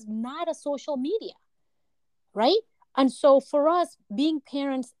 there was not a social media, right? And so for us, being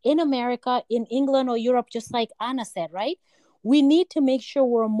parents in America, in England or Europe, just like Anna said, right? We need to make sure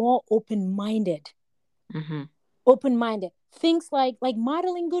we're more open-minded. Hmm. Open-minded. Things like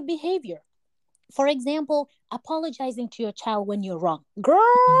modeling good behavior. For example, apologizing to your child when you're wrong. Girl,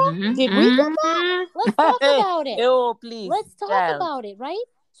 Hmm. did we do that? Let's talk Hey, about it. oh please, Let's talk child. about it, right?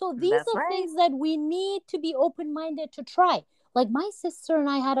 So these That's are right. things that we need to be open-minded to try. Like my sister and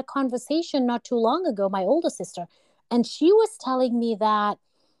I had a conversation not too long ago, my older sister, and she was telling me that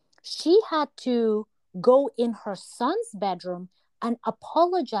she had to go in her son's bedroom and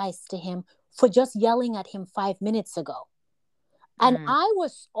apologize to him for just yelling at him 5 minutes ago. And Mm. I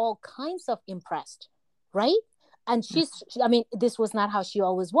was all kinds of impressed, right? And I mean, this was not how she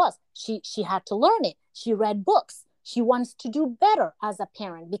always was. She had to learn it. She read books. She wants to do better as a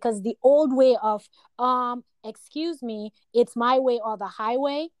parent, because the old way of, excuse me, it's my way or the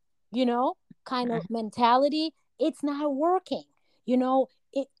highway, kind of Mhm. mentality, it's not working.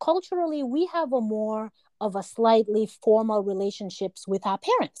 Culturally, we have a more of a slightly formal relationships with our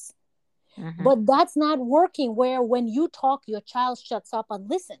parents. Mhm. But that's not working, where when you talk, your child shuts up and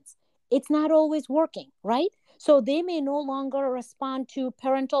listens. It's not always working, right? So they may no longer respond to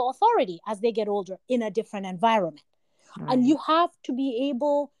parental authority as they get older in a different environment. And Right. you have to be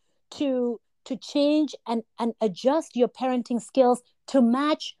able to change and adjust your parenting skills to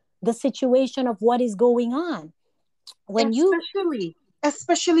match the situation of what is going on. When you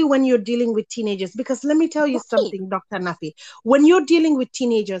Especially when you're dealing with teenagers, because let me tell you right, something, Dr. Nafi, when you're dealing with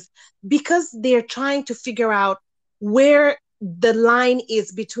teenagers, because they're trying to figure out where the line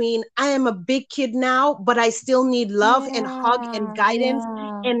is between, I am a big kid now but I still need love and hug and yeah, guidance,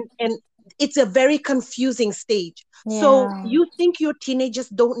 yeah, and it's a very confusing stage. So yeah. you think your teenagers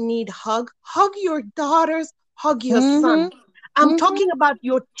don't need hug your daughters, hug your Mm-hmm. son. I'm Mm-hmm. talking about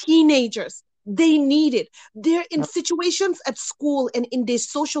your teenagers. They need it. They're in Yep. situations at school and in these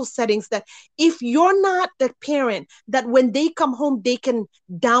social settings that if you're not the parent that when they come home they can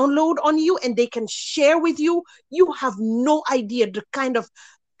download on you and they can share with you, you have no idea the kind of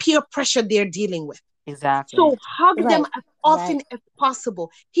peer pressure they're dealing with. Exactly. So hug them Right, as right. often as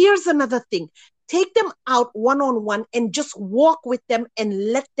possible. Here's another thing. Take them out one on one and just walk with them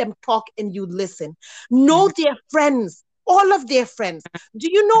and let them talk and you listen. Know Mhm. their friends, all of their friends. Do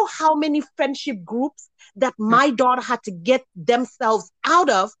you know how many friendship groups that my daughter had to get themselves out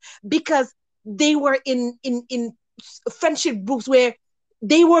of because they were in friendship groups where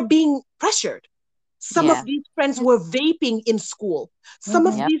they were being pressured? Some of Yeah. these friends were vaping in school. Some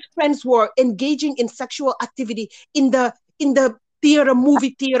of Mm-hmm. Yep. these friends were engaging in sexual activity in the theater,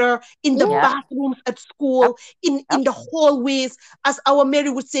 movie theater, in the Yeah. Yep. bathrooms at Yep. school, in Yep. the hallways, as our Mary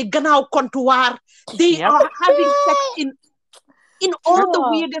would say, ganao kontuar. They Yep. are having sex Yeah. in all the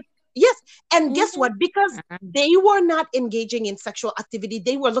Sure. weirdest. Yes. And guess what? Because they were not engaging in sexual activity,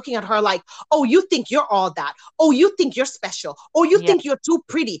 they were looking at her like, oh, you think you're all that. Oh, you think you're special. Oh, you think you're too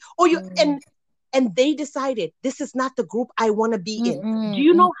pretty. Oh, you and they decided this is not the group I want to be in. Do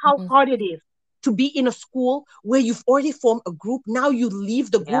you know how hard it is to be in a school where you've already formed a group? Now you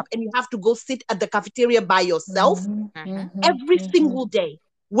leave the group and you have to go sit at the cafeteria by yourself every single day.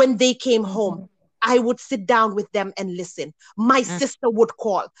 When they came home, I would sit down with them and listen. My sister would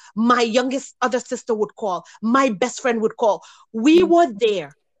call. My youngest other sister would call. My best friend would call. We were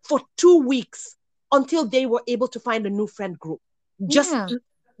there for 2 weeks until they were able to find a new friend group. Just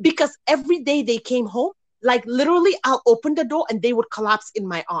because every day they came home, like literally I'll open the door and they would collapse in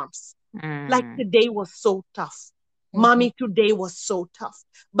my arms. Like today was so tough. Mommy, today was so tough.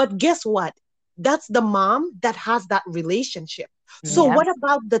 But guess what? That's the mom that has that relationship. So what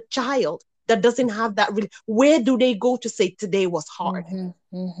about the child that doesn't have that? Where do they go to say today was hard?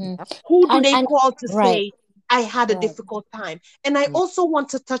 Who do they call to say I had a difficult time? And I also want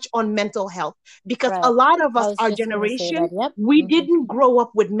to touch on mental health because a lot of us, our generation, we didn't grow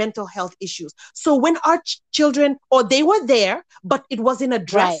up with mental health issues. So when our children, or they were there, but it wasn't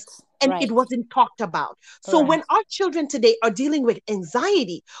addressed. And it wasn't talked about. So when our children today are dealing with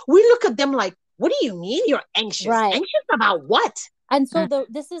anxiety, we look at them like, what do you mean you're anxious? Anxious about what? And so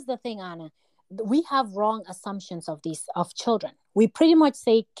this is the thing, Anna. We have wrong assumptions of children. We pretty much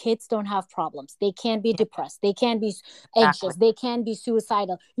say kids don't have problems. They can't be depressed. They can't be anxious. They can't be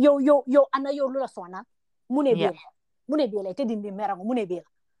suicidal. Yo, Anna, yo, lula sona.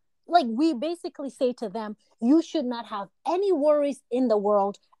 Like we basically say to them, you should not have any worries in the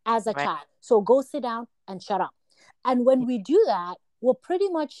world as a child. So go sit down and shut up. And when we do that, we're pretty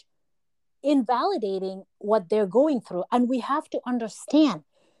much invalidating what they're going through. And we have to understand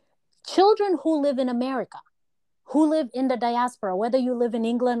children who live in America, who live in the diaspora, whether you live in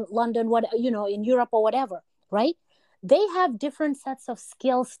England, London, in Europe or whatever, right? They have different sets of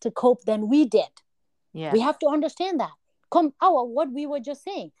skills to cope than we did. We have to understand that. What we were just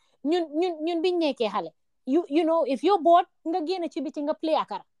saying. You know, if you're bored,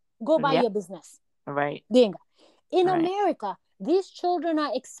 go buy your business. Right. In America, these children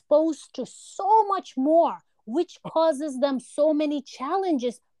are exposed to so much more, which causes them so many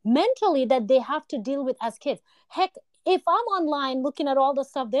challenges mentally that they have to deal with as kids. Heck, if I'm online looking at all the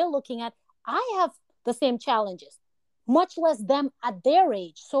stuff they're looking at, I have the same challenges, much less them at their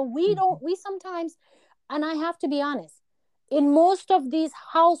age. So we sometimes, and I have to be honest, in most of these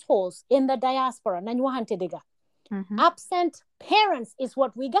households in the diaspora, absent parents is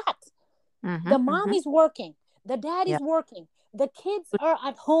what we got. The mom is working, the dad is working, the kids are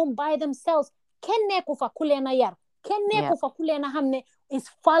at home by themselves. Is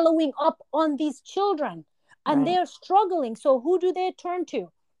following up on these children and they're struggling. So who do they turn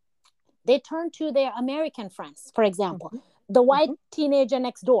to? They turn to their American friends, for example, the white teenager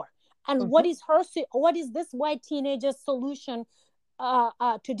next door. And what is this white teenager's solution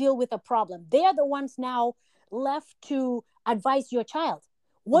to deal with a problem? They are the ones now left to advise your child.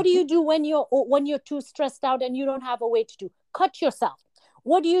 What do you do when you're too stressed out and you don't have a way to do? Cut yourself.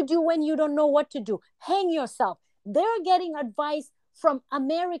 What do you do when you don't know what to do? Hang yourself. They're getting advice from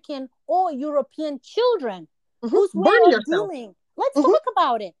American or European children whose way of dealing. Let's talk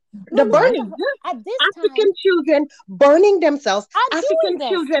about it. The burning. At this African children burning themselves. African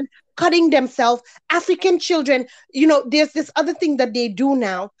children cutting themselves. African children, there's this other thing that they do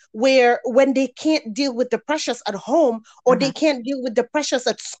now where when they can't deal with the pressures at home or they can't deal with the pressures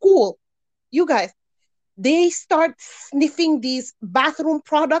at school, you guys, they start sniffing these bathroom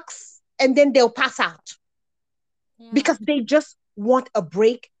products and then they'll pass out because they just want a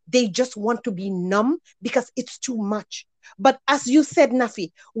break. They just want to be numb because it's too much. But as you said,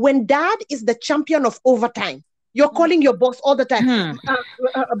 Nafi, when dad is the champion of overtime, you're calling your boss all the time.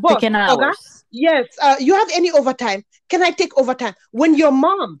 Boss, Oga, yes, you have any overtime? Can I take overtime? When your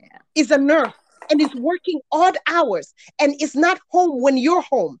mom is a nurse and is working odd hours and is not home when you're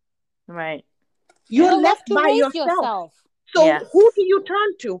home, right? You're left by yourself. So who do you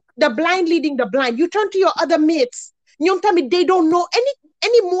turn to? The blind leading the blind. You turn to your other mates. They don't know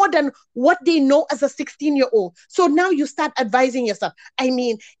any more than what they know as a 16-year-old. So now you start advising yourself. I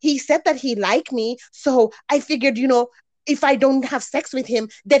mean, he said that he liked me. So I figured, if I don't have sex with him,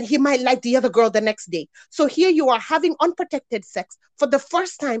 then he might like the other girl the next day. So here you are having unprotected sex for the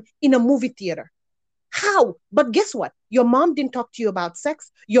first time in a movie theater. How? But guess what? Your mom didn't talk to you about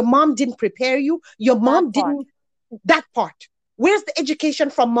sex. Your mom didn't prepare you. Your mom didn't. That part. Where's the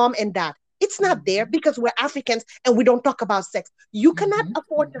education from mom and dad? It's not there because we're Africans and we don't talk about sex. You cannot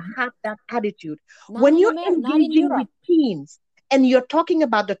afford to have that attitude. When you're engaging with teens and you're talking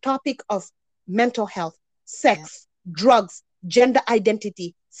about the topic of mental health, sex, drugs, gender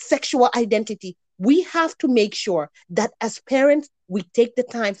identity, sexual identity, we have to make sure that as parents, we take the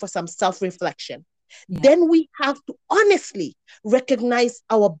time for some self reflection. Then we have to honestly recognize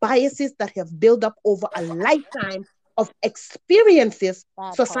our biases that have built up over a lifetime of experiences, That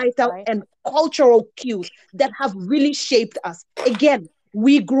part, societal right? and cultural cues that have really shaped us. Again,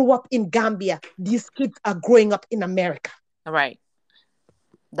 we grew up in Gambia. These kids are growing up in America. Right.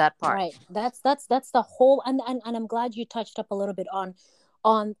 That part. Right. That's the whole, and I'm glad you touched up a little bit on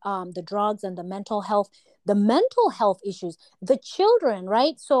the drugs and the mental health issues. The children,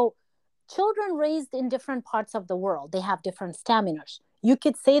 right? So children raised in different parts of the world, they have different staminas. You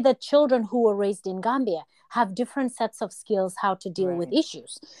could say that children who were raised in Gambia have different sets of skills how to deal with Right.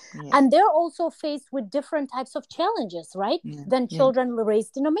 issues. Yeah. And they're also faced with different types of challenges, right? Yeah. Than Yeah. children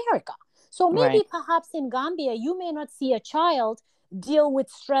raised in America. So maybe Right. perhaps in Gambia, you may not see a child deal with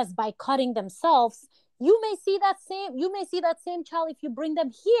stress by cutting themselves. You may see that same child if you bring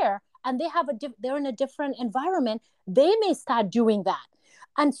them here and they're in a different environment, they may start doing that.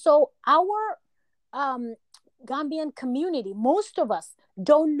 And so our um, Gambian community, most of us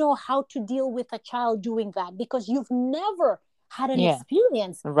don't know how to deal with a child doing that because you've never had an Yeah.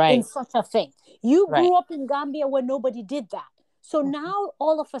 experience in Right. such a thing. You Right. grew up in Gambia where nobody did that. So now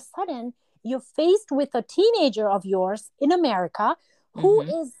all of a sudden you're faced with a teenager of yours in America who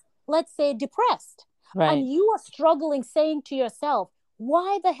Mm-hmm. is, let's say, depressed. Right. And you are struggling saying to yourself,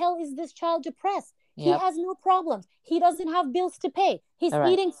 why the hell is this child depressed? He Yep. has no problems. He doesn't have bills to pay. He's All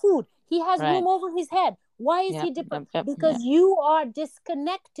right. eating food. He has Right. room over his head. Why is Yep. he depressed? Yep. Yep. Because Yep. you are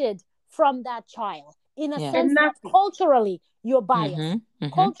disconnected from that child in a Yeah. And sense that Nafi, culturally you're biased. Mm-hmm. Mm-hmm.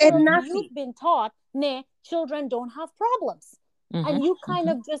 and Culturally, Nafi, you've been taught, nah, children don't have problems. Mm-hmm. And you kind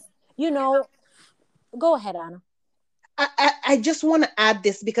Mm-hmm. of just, you know, go ahead, Anna. I just want to add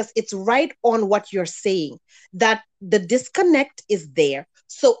this because it's right on what you're saying, that the disconnect is there.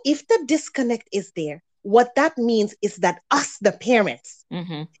 So if the disconnect is there, what that means is that us, the parents,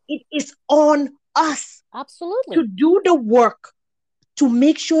 Mm-hmm. it is on us to Absolutely. do the work to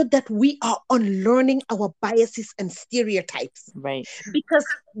make sure that we are unlearning our biases and stereotypes. Right. Because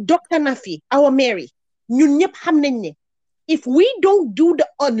Dr. Nafi, our Mary, ñun ñëpp xam nañ ne, if we don't do the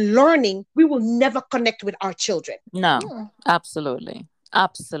unlearning, we will never connect with our children. No. Hmm. Absolutely.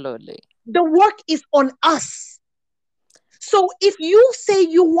 Absolutely. The work is on us. So if you say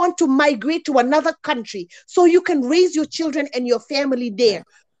you want to migrate to another country so you can raise your children and your family there, Right.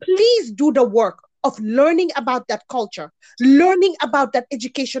 please do the work of learning about that culture, learning about that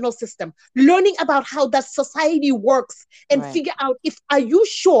educational system, learning about how that society works, and Right. figure out if are you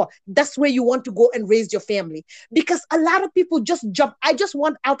sure that's where you want to go and raise your family. Because a lot of people just jump, I just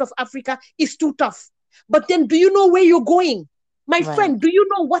want out of Africa, it's too tough. But then do you know where you're going? My Right. friend, do you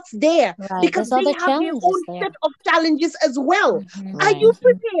know what's there? Right. Because There's they other have their own challenges set there. of challenges as well. Mm-hmm. Are Right. you Mm-hmm.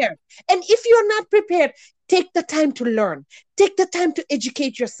 prepared? And if you're not prepared, take the time to learn, take the time to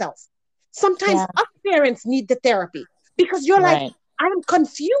educate yourself. Sometimes Yeah. us parents need the therapy because you're like, Right. I'm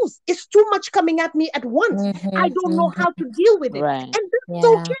confused. It's too much coming at me at once. I Mm-hmm. don't know how Mm-hmm. to deal with it. Right. And that's Yeah.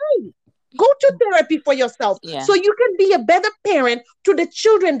 okay. Go to therapy for yourself Yeah. so you can be a better parent to the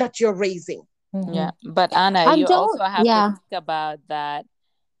children that you're raising. Mm-hmm. Yeah. But Anna, And you also don't, have to yeah, think about that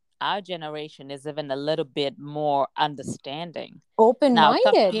our generation is even a little bit more understanding. Now open-minded.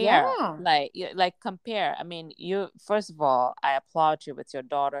 compare, Yeah. like compare. I mean, you first of all, I applaud you with your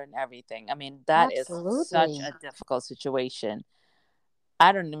daughter and everything. I mean, that is such Absolutely. a difficult situation.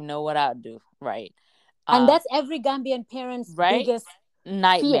 I don't even know what I'd do. Right. And Um. that's every Gambian parent's Right. biggest fear.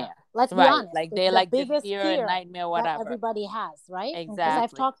 Nightmare. Let's be Right. honest. Like It's they the like the biggest fear and fear nightmare, that whatever. everybody has, right? Because I've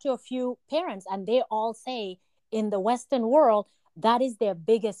Exactly. talked to a few parents and they all say in the Western world, that is their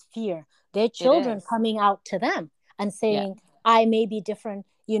biggest fear. Their It children is. coming out to them and Yeah. saying, I may be different,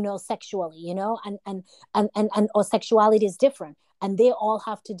 sexually, and or sexuality is different. And they all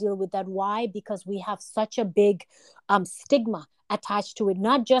have to deal with that. Why? Because we have such a big stigma attached to it,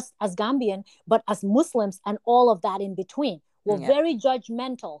 not just as Gambian, but as Muslims and all of that in between. We're Yeah. very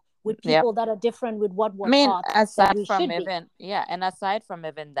judgmental with Yep. people that are different with what I we're mean, taught that aside we from should be. even, yeah, and aside from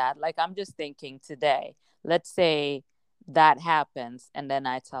even that, like I'm just thinking today, let's say that happens, and then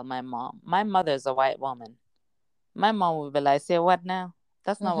I tell my mother's a white woman. My mom will be like, say what now?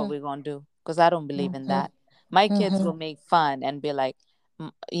 That's not what Mm-hmm, we're going to do because I don't believe in mm-hmm, that. My kids mm-hmm, will make fun and be like,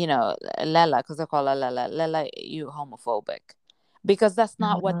 Lala, because I call her Lala, Lala, you homophobic. Because that's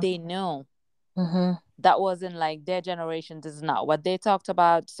not what mm-hmm, they knew. mm-hmm. That wasn't like their generation. This is not what they talked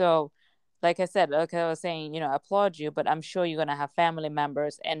about. So like I said, like I was saying, I applaud you, but I'm sure you're going to have family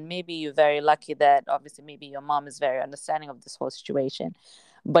members, and maybe you're very lucky that obviously maybe your mom is very understanding of this whole situation,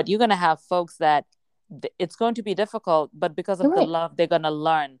 but you're going to have folks that it's going to be difficult, but because of the Right. love, they're going to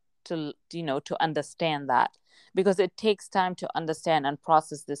learn to understand that, because it takes time to understand and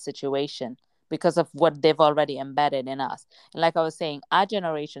process this situation because of what they've already embedded in us. And like I was saying, our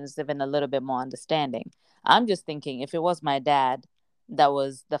generation is even a little bit more understanding. I'm just thinking, if it was my dad that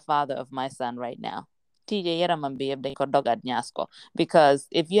was the father of my son right now, TJ Yeramambi if they could dog at Nyasko. Because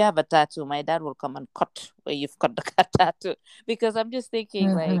if you have a tattoo, my dad will come and cut where you've got the tattoo. Because I'm just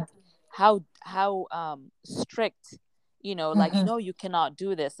thinking, like, how strict, like, no, you cannot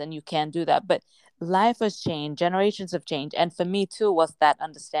do this and you can't do that. But life has changed, generations have changed. And for me too was that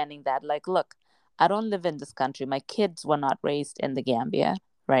understanding that, like, look, I don't live in this country. My kids were not raised in the Gambia,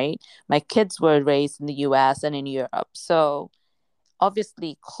 right? My kids were raised in the US and in Europe. So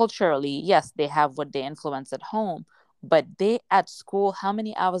obviously, culturally, yes, they have what they influence at home, but they at school, how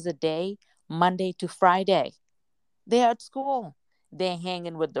many hours a day? Monday to Friday. They're at school. They're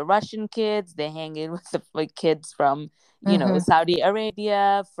hanging with the Russian kids. They're hanging with the kids from, Saudi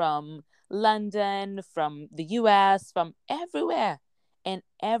Arabia, from London, from the US, from everywhere. And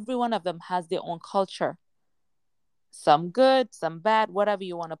every one of them has their own culture. Some good, some bad, whatever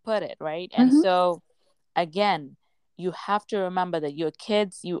you want to put it, right? And so, again, you have to remember that your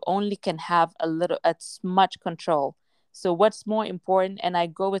kids, you only can have as much control. So what's more important, and I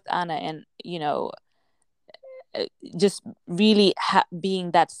go with Anna, and just really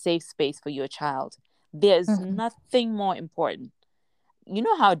being that safe space for your child. There's nothing more important. You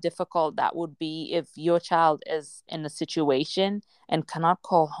know how difficult that would be if your child is in a situation and cannot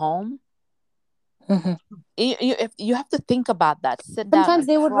call home. If you have to think about that, sit down Sometimes and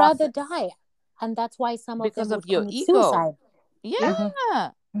they would rather process. die, and that's why some of them Because of would your commit ego. suicide.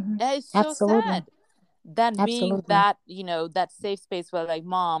 Yeah. That is so Absolutely. sad. Then being Absolutely. that, that safe space where, like,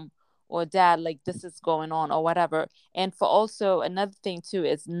 mom or dad, like, this is going on or whatever. And for also another thing too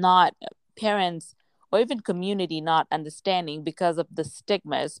is not parents or even community not understanding because of the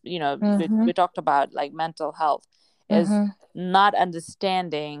stigmas, we talked about, like, mental health is not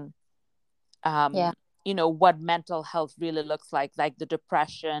understanding Yeah. what mental health really looks like the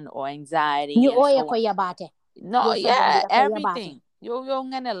depression or anxiety You and oya so ko on. yabate. No, Yo yeah, sabandi ko yabate. everything. Yo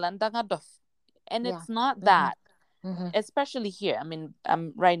nga landa nga dof. And Yeah. it's not that. Especially here. I mean,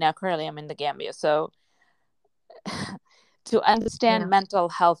 I'm right now, currently I'm in the Gambia. So to understand mental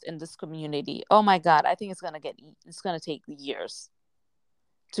health in this community, oh my God, I think it's gonna take years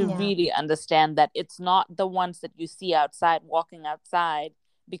to really understand that it's not the ones that you see outside, walking outside,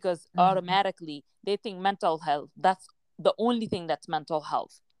 because automatically they think mental health, that's the only thing that's mental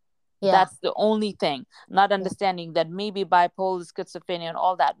health. That's the only thing. Not understanding that maybe bipolar, schizophrenia, and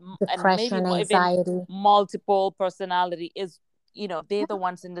all that, Depression, and maybe anxiety. even multiple personality is, they're the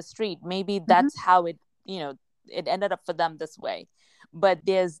ones in the street. Maybe that's how it ended up for them this way. But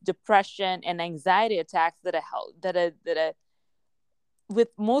there's depression and anxiety attacks that are with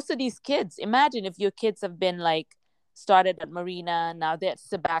most of these kids. Imagine if your kids have been, like, started at Marina, now they're at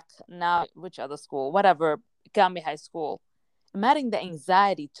Sibak, now which other school, whatever, Gambia High School. Imagine the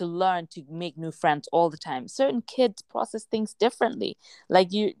anxiety to learn to make new friends all the time. Certain kids process things differently.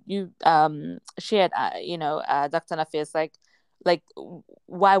 Like you shared, Dr. Nafis, like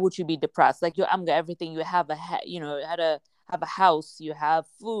why would you be depressed? Like, you're everything. You have have a house, you have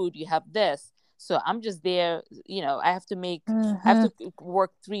food, you have this. So I'm just there. I have to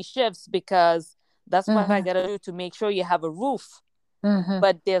work 3 shifts because that's what I gotta do to make sure you have a roof.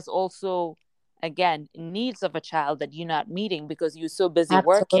 But there's also, again, needs of a child that you're not meeting because you're so busy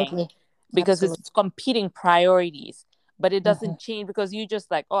working, because it's competing priorities. But it doesn't change because you just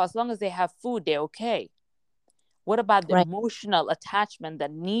like, oh, as long as they have food, they're okay. What about the emotional attachment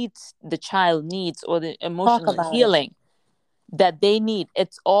that the child needs, or the emotional healing that they need?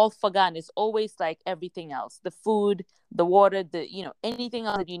 It's all forgotten. It's always like everything else, the food, the water, anything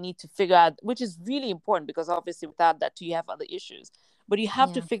else that you need to figure out, which is really important, because obviously without that too, you have other issues. But you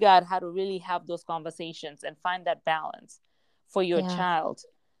have to figure out how to really have those conversations and find that balance for your child,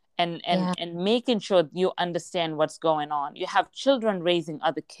 and making sure you understand what's going on. You have children raising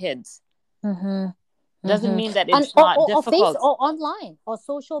other kids. Doesn't mean that it's not difficult. Or online or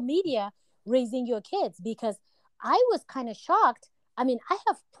social media raising your kids, because I was kind of shocked. I mean, I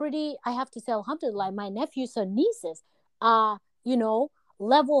have to say, alhamdulillah, my nephews and nieces are,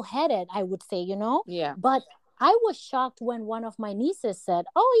 level-headed, I would say, Yeah. But I was shocked when one of my nieces said,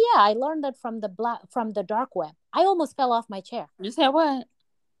 "Oh yeah, I learned that from the dark web." I almost fell off my chair. You said what?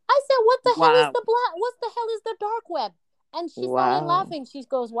 I said, "What the hell is the what the hell is the dark web?" And she started Wow. laughing. She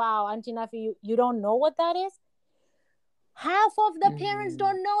goes, wow, Auntie Nafi, you don't know what that is? Half of the parents Mm.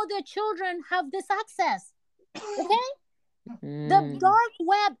 don't know their children have this access. Okay? The Mm. dark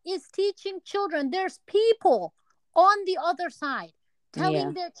web is teaching children. There's people on the other side Yeah.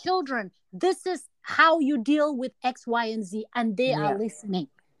 telling their children, this is how you deal with X, Y, and Z, and they are Yeah. listening.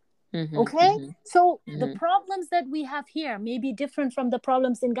 Mm-hmm. Okay? Mm-hmm. So the Mm-hmm. problems that we have here may be different from the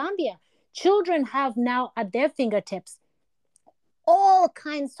problems in Gambia. Children have now at their fingertips all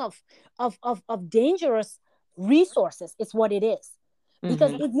kinds of dangerous resources. It's what it is.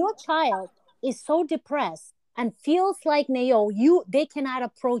 Because Mm-hmm. if your child is so depressed and feels like Nayo, they cannot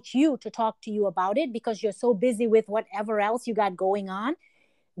approach you to talk to you about it because you're so busy with whatever else you got going on,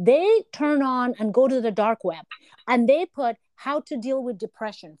 they turn on and go to the dark web and they put how to deal with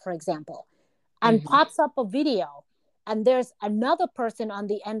depression, for example, and Mm-hmm. pops up a video, and there's another person on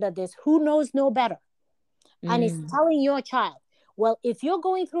the end of this who knows no better and is Mm. telling your child, well, if you're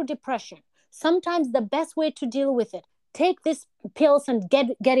going through depression, sometimes the best way to deal with it, take this pills and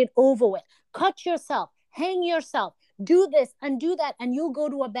get it over with. Cut yourself, hang yourself, do this and do that, and you'll go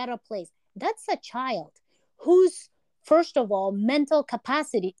to a better place. That's a child whose, first of all, mental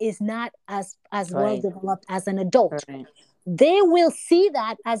capacity is not as well Right. developed as an adult. Right. They will see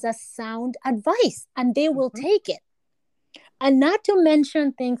that as a sound advice and they will Mhm. take it. And not to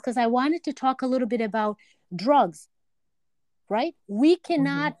mention things, because I wanted to talk a little bit about drugs, right? We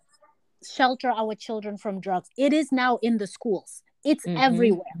cannot shelter our children from drugs. It is now in the schools. It's Mm-hmm.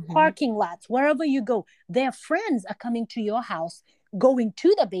 everywhere. Mm-hmm. Parking lots, wherever you go. Their friends are coming to your house, going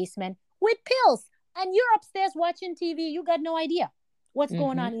to the basement with pills. And you're upstairs watching TV. You got no idea what's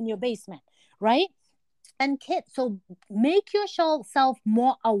going Mm-hmm. on in your basement, right? And kids, so make yourself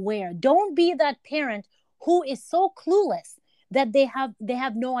more aware. Don't be that parent who is so clueless that they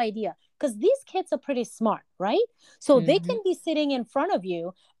have no idea, because these kids are pretty smart, right? So they Mm-hmm. can be sitting in front of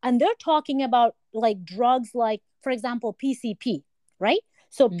you and they're talking about like drugs, like for example PCP, right?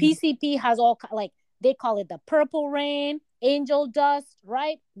 So Mm-hmm. PCP has all like, they call it the purple rain, angel dust,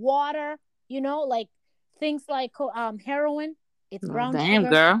 right? Water, like things like heroin. It's Oh, brown damn, sugar.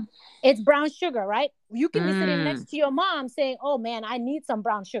 girl. It's brown sugar, right? You can be sitting Mm. next to your mom saying, oh man, I need some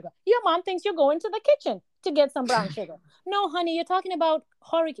brown sugar. Your mom thinks you're going to the kitchen to get some brown sugar. No, honey, you're talking about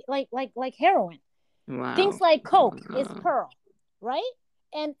like heroin. Things Wow. like coke is Wow. pearl, right?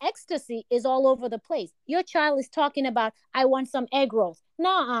 And ecstasy is all over the place. Your child is talking about, I want some egg rolls.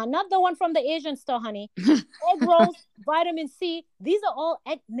 Nah, not the one from the Asian store, honey. Egg rolls, vitamin C, these are all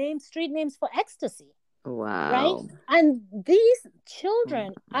street names for ecstasy, right? Wow. And these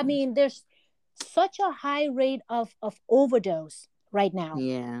children, I mean, there's such a high rate of overdose right now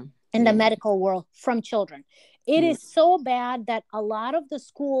Yeah. in the Yeah. medical world from children. It Yeah. is so bad that a lot of the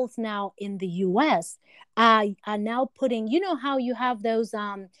schools now in the US are now putting, how you have those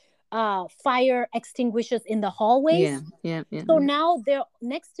fire extinguishers in the Yeah. hallways. Yeah. Yeah. So now they're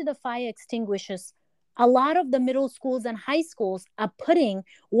next to the fire extinguishers. A lot of the middle schools and high schools are putting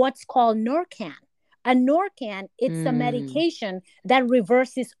what's called Narcan. A Narcan, it's a Mm. medication that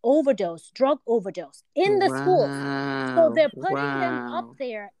reverses drug overdose in the schools. So Wow. they're putting them up Wow.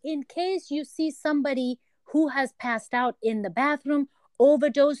 there in case you see somebody who has passed out in the bathroom,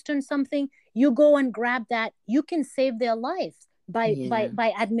 overdosed on something, you go and grab that. You can save their lives by by Yeah.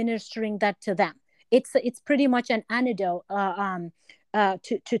 by administering that to them. It's pretty much an antidote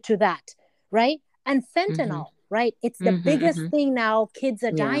to that, right? And Mm-hmm. fentanyl, right? It's the Mm-hmm. biggest Mm-hmm. thing now kids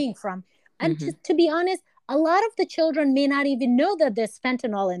are Yeah. dying from. And Mm-hmm. to be honest, a lot of the children may not even know that there's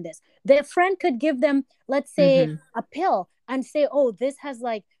fentanyl in this. Their friend could give them, let's say, Mm-hmm. a pill and say, oh, this has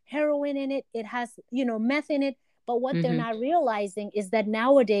like heroin in it. It has, meth in it. But what they're Mm-hmm. not realizing is that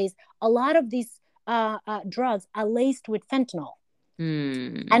nowadays, a lot of these drugs are laced with fentanyl.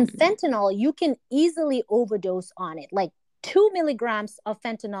 And Mm. fentanyl, you can easily overdose on it. Like 2 milligrams of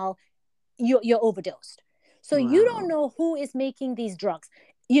fentanyl, you're overdosed. So you don't Wow. know who is making these drugs.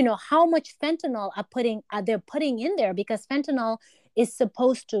 How much fentanyl they're putting in there, because fentanyl is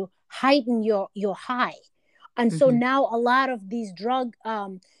supposed to heighten your high. And so Mm-hmm. now a lot of these drug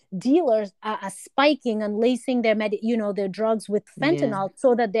dealers are spiking and lacing their drugs with Yeah. fentanyl,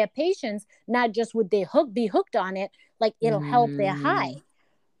 so that their patients not just would they be hooked on it, like it'll help their high.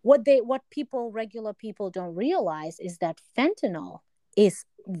 Mm. Regular people don't realize is that fentanyl is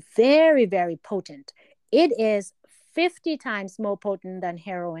very, very potent. It is 50 times more potent than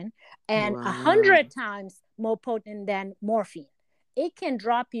heroin and Wow. 100 times more potent than morphine. It can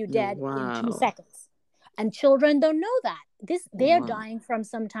drop you dead in two Wow. seconds. And children don't know that. They're Wow. dying from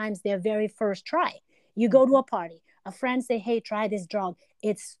sometimes their very first try. You go to a party, a friend say, hey, try this drug.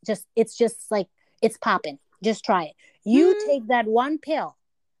 It's just like, it's popping. Just try it. You take that one pill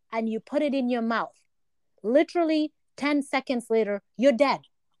and you put it in your mouth. Literally 10 seconds later, you're dead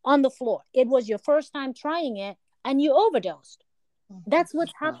on the floor. It was your first time trying it and you overdosed. That's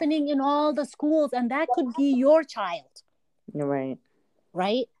what's happening in all the schools, and that could be your child. You're right.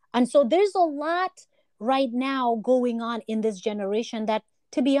 Right? And so there's a lot right now going on in this generation that,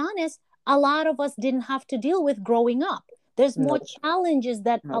 to be honest, a lot of us didn't have to deal with growing up. There's more challenges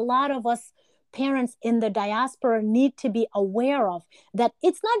that a lot of us parents in the diaspora need to be aware of, that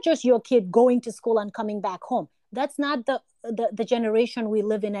it's not just your kid going to school and coming back home. That's not the generation we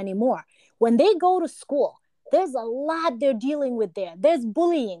live in anymore. When they go to school, there's a lot they're dealing with there. There's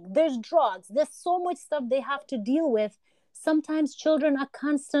bullying, there's drugs, there's so much stuff they have to deal with. Sometimes children are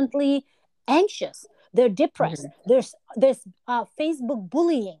constantly anxious. They're depressed. There's Facebook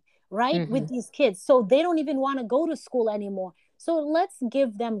bullying, right, with these kids. So they don't even want to go to school anymore. So let's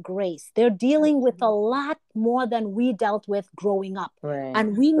give them grace. They're dealing with a lot more than we dealt with growing up. Right.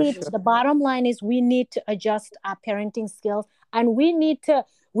 And we need, the bottom line is we need to adjust our parenting skills, and we need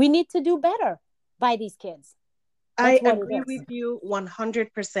to do better by these kids. I agree with you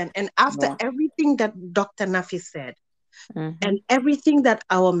 100%. And after everything that Dr. Nafi said, and everything that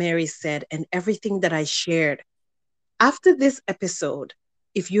our Mary said, and everything that I shared, after this episode,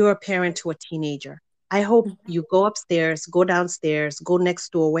 if you're a parent to a teenager, I hope you go upstairs, go downstairs, go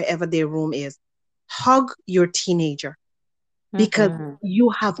next door, wherever their room is, hug your teenager, because you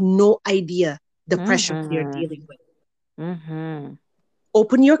have no idea the pressure they're dealing with.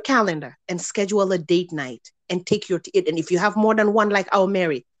 Open your calendar and schedule a date night and take your and if you have more than one, like our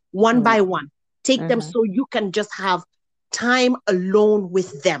Mary, one by one, take them so you can just have time alone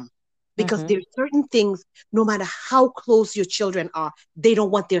with them, because there's certain things, no matter how close your children are, they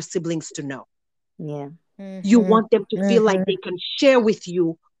don't want their siblings to know. You want them to feel like they can share with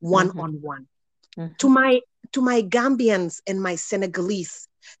you one-on-one. To my Gambians and my Senegalese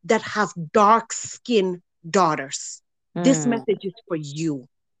that have dark skinned daughters, this message is for you.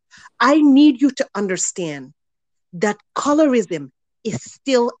 I need you to understand that colorism is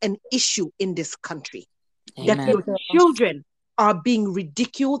still an issue in this country. Amen. That your children are being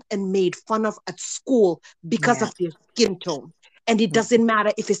ridiculed and made fun of at school because of their skin tone. And it doesn't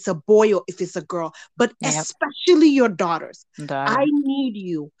matter if it's a boy or if it's a girl, but especially your daughters. I need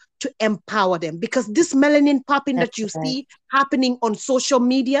you to empower them, because this melanin popping that you see happening on social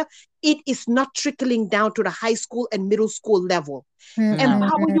media, it is not trickling down to the high school and middle school level.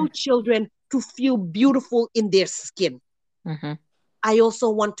 Empower your children to feel beautiful in their skin. I also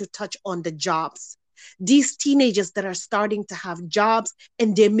want to touch on the jobs. These teenagers that are starting to have jobs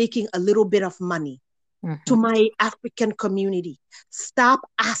and they're making a little bit of money. To my African community, stop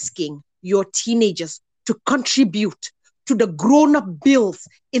asking your teenagers to contribute to the grown-up bills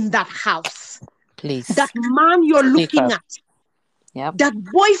in that house. Please. That man you're looking at, that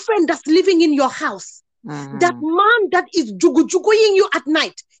boyfriend that's living in your house, that man that is jugu-juguing you at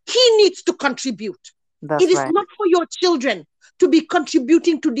night, he needs to contribute. It is not for your children to be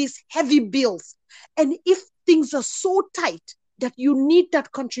contributing to these heavy bills. And if things are so tight that you need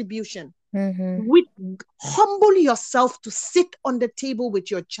that contribution, humble yourself to sit on the table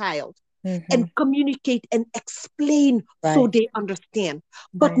with your child and communicate and explain so they understand,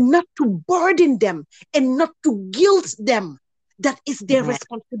 but not to burden them and not to guilt them. That is their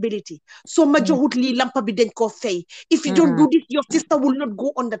responsibility. So majorly lampa bidenko fay. If you don't do this, your sister will not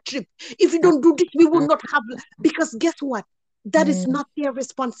go on the trip. If you don't do this, we will not have, because guess what? That is not their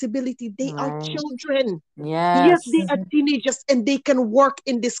responsibility. They are children. Yes, they are teenagers and they can work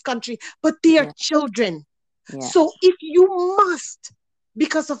in this country, but they are children. So if you must,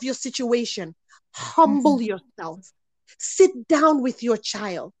 because of your situation, humble yourself, sit down with your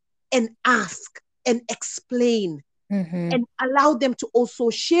child and ask and explain and allow them to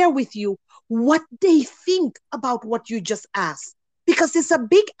also share with you what they think about what you just asked, because it's a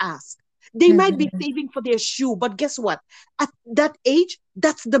big ask. They might be saving for their shoe, but guess what? At that age,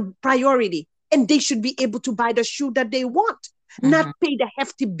 that's the priority. And they should be able to buy the shoe that they want, not pay the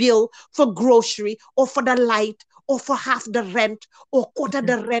hefty bill for grocery or for the light or for half the rent or quarter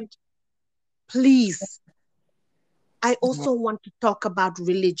the rent. Please. I also want to talk about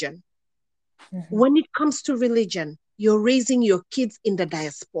religion. When it comes to religion, you're raising your kids in the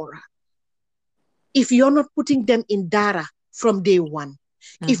diaspora. If you're not putting them in Dara from day one,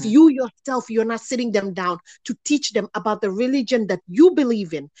 if you yourself, you're not sitting them down to teach them about the religion that you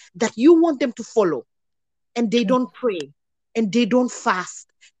believe in, that you want them to follow, and they don't pray, and they don't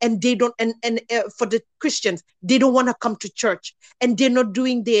fast, and they don't, and for the Christians, they don't want to come to church, and they're not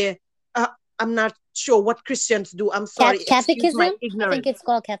doing their, I'm not sure what Christians do. I'm sorry. Catechism? My ignorance. I think it's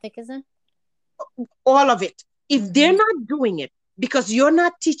called catechism. All of it. If they're not doing it because you're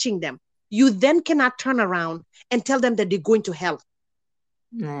not teaching them, you then cannot turn around and tell them that they're going to hell.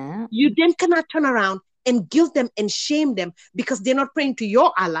 Yeah. You then cannot turn around and guilt them and shame them because they're not praying to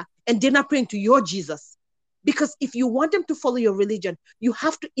your Allah and they're not praying to your Jesus. Because if you want them to follow your religion, you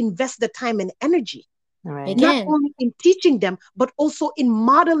have to invest the time and energy, Right. not Again, only in teaching them, but also in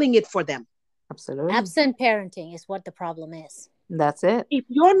modeling it for them. Absolutely. absent parenting is what the problem is. That's it. If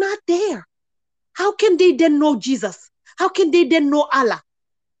you're not there, how can they then know Jesus? How can they then know Allah?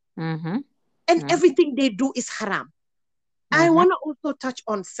 Mm-hmm. And Mhm. everything they do is haram. I Mhm. want to also touch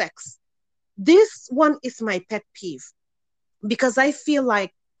on sex. This one is my pet peeve because I feel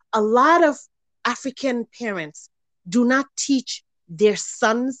like a lot of African parents do not teach their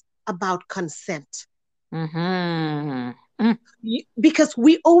sons about consent. Mhm. Mm. Because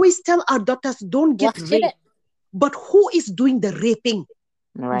we always tell our daughters, don't get Watch raped. it. But who is doing the raping?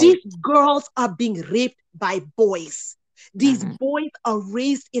 Right. These girls are being raped by boys. These Mhm. boys are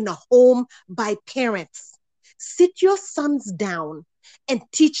raised in a home by parents. Sit your sons down and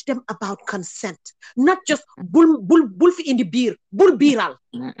teach them about consent, not just bulf in the beer, bul biral.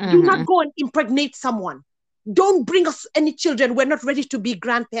 Do not Mhm. go and impregnate someone. Don't bring us any children. We're not ready to be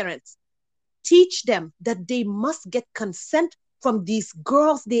grandparents. Teach them that they must get consent from these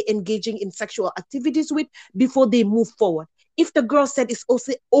girls they're engaging in sexual activities with before they move forward. If the girl said it's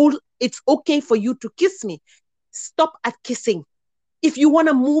okay for you to kiss me, stop at kissing. If you want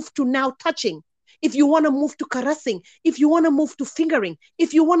to move to now touching, if you want to move to caressing, if you want to move to fingering,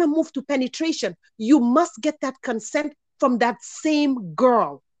 if you want to move to penetration, you must get that consent from that same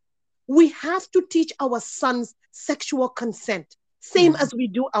girl. We have to teach our sons sexual consent, same Mhm. as we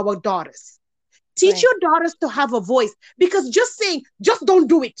do our daughters. Teach Right. your daughters to have a voice because just saying, just don't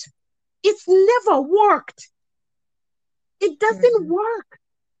do it, it's never worked. It doesn't Mhm. work.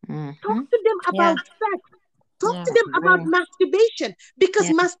 Talk Mhm. to them Yeah. about sex. Talk Yeah. to them about Agree. masturbation because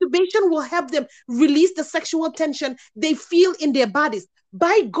Yeah. masturbation will help them release the sexual tension they feel in their bodies.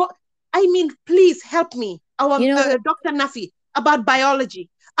 By God, I mean, please help me, our You know what? Dr. Nafi, about biology.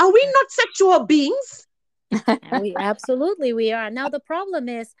 Are we not sexual beings? We absolutely we are. Now the problem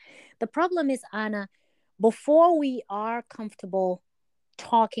is, Anna, before we are comfortable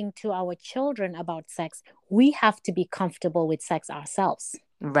talking to our children about sex, we have to be comfortable with sex ourselves.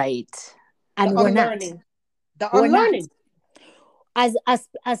 Right. The And we're not. unlearning. The We're not. unlearning. As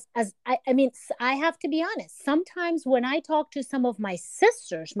I mean, I have to be honest. Sometimes when I talk to some of my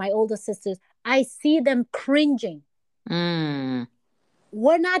sisters, my older sisters, I see them cringing. Mm.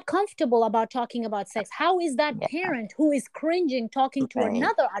 We're not comfortable about talking about sex. How is that Yeah. parent who is cringing talking to Right.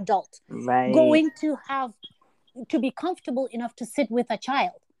 another adult Right. going to have to be comfortable enough to sit with a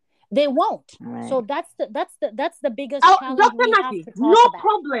child? They won't. Right. So that's the biggest challenge Dr. we have Nafi, to talk no about.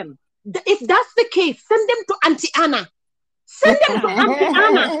 problem. If that's the case, send them to Auntie Anna. Send them to Auntie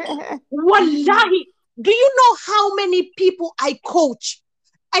Anna. Wallahi, do you know how many people I coach?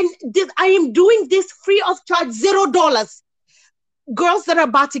 And I am doing this free of charge, $0. Girls that are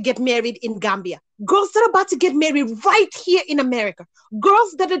about to get married in Gambia, girls that are about to get married right here in America,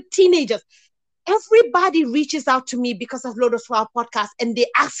 girls that are teenagers. Everybody reaches out to me because of Lotus Flower podcast and they're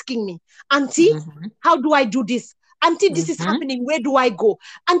asking me, Auntie, Mhm. how do I do this? Auntie, this is Mhm. happening. Where do I go?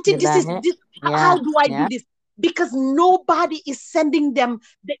 Auntie, this is Billahi. this. How Yeah. do I do Yeah. this? Because nobody is sending them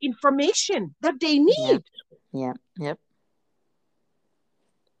the information that they Yeah. need. Yeah. Yep.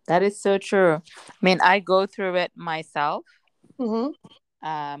 That is so true. I mean, I go through it myself. Mhm,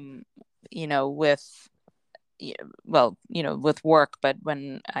 Um, with well, with work, but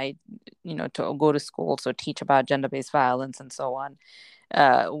when I, to go to school, so teach about gender-based violence and so on.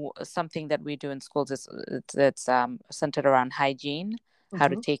 Something that we do in schools is it's centered around hygiene, how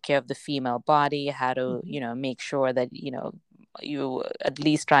to mhm, take care of the female body, how to mhm, make sure that you at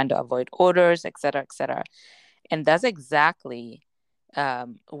least trying to avoid odors, etc., etc. And that's exactly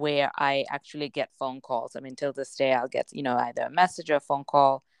where I actually get phone calls. I mean, till this day, I'll get either a message or a phone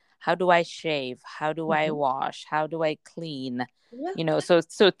call. How do I shave? How do I mhm. wash? How do I clean? Yeah.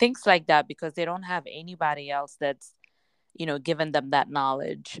 So things like that, because they don't have anybody else that's given them that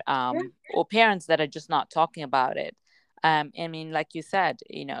knowledge, Yeah. or parents that are just not talking about it. I mean, like you said,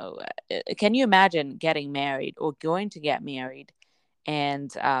 can you imagine getting married or going to get married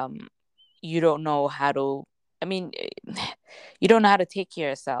and you don't know how to, I mean, you don't know how to take care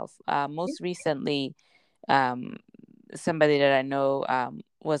of yourself. Most recently, um, somebody that I know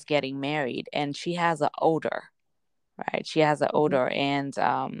was getting married, and she has an odor, right? She has an Mhm, odor, and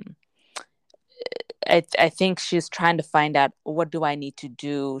I think she's trying to find out, what do I need to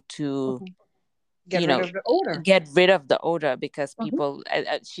do to mhm, Get rid of the odor. get rid of the odor because Mhm. people,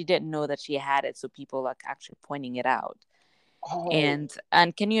 she didn't know that she had it. So people are actually pointing it out. Oh,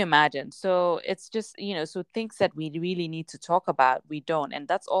 And can you imagine? So it's just, so things that we really need to talk about, we don't. And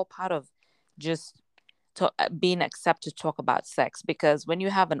that's all part of just being accepted to talk about sex, because when you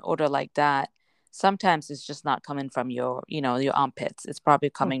have an odor like that, sometimes it's just not coming from your armpits, it's probably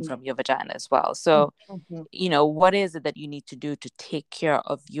coming mhm, from your vagina as well. So mhm. what is it that you need to do to take care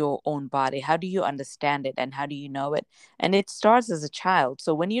of your own body? How do you understand it and how do you know it? And it starts as a child.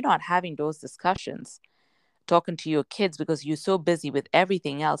 So when you're not having those discussions, talking to your kids, because you're so busy with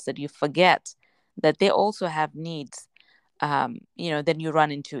everything else that you forget that they also have needs, then you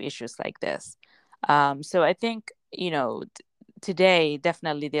run into issues like this. So I think, today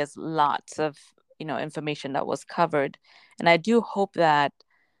definitely there's lots of, information that was covered. And I do hope that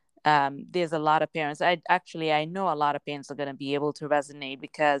there's a lot of parents. I know a lot of parents are going to be able to resonate,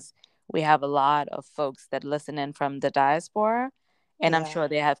 because we have a lot of folks that listen in from the diaspora, and I'm Yeah. sure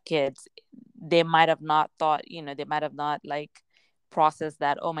they have kids. They might have not thought, they might have not like processed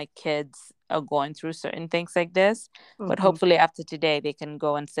that, oh, my kids are going through certain things like this. But Mhm. hopefully after today they can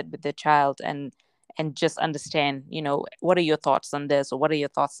go and sit with their child and just understand, what are your thoughts on this, or what are your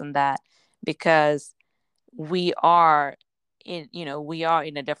thoughts on that? Because we are we are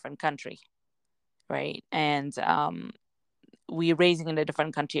in a different country, right? And we're raising in a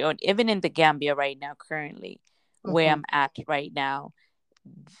different country, or even in the Gambia right now, currently where Mhm. I'm at right now.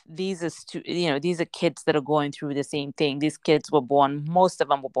 These are kids that are going through the same thing. These kids were born, most of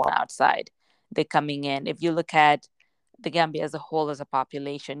them were born outside. They're coming in. If you look at the Gambia as a whole, as a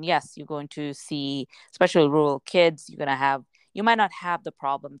population, yes, you're going to see, especially rural kids, you might not have the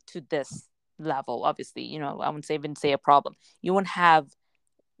problem to this level, obviously. I wouldn't even say a problem. You won't have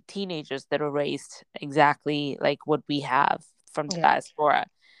teenagers that are raised exactly like what we have from the Yeah. diaspora.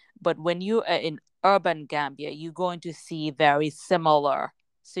 But when you are in urban Gambia, you're going to see very similar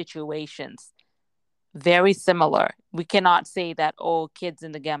situations. Very similar. We cannot say that, oh, kids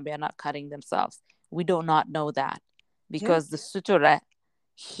in the Gambia are not cutting themselves. We do not know that, Yeah. because the sutura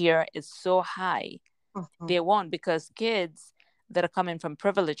here is so high. Mhm. They won't, because kids that are coming from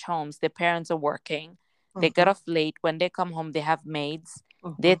privileged homes, their parents are working, they get Mhm. off late. When they come home, they have maids,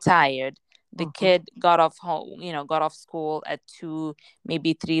 they're Mhm. tired. The Mhm. kid got off home, got off school at 2,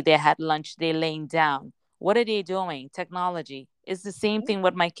 maybe 3, they had lunch, they laying down. What are they doing? Technology. It's the same thing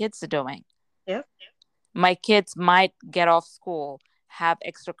what my kids are doing. Yeah. My kids might get off school, have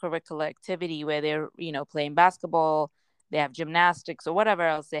extracurricular activity where they're, playing basketball, they have gymnastics or whatever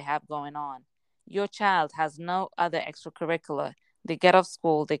else they have going on. Your child has no other extracurricular. They get off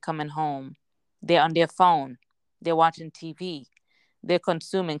school, they coming home, they're on their phone, they're watching TV, they're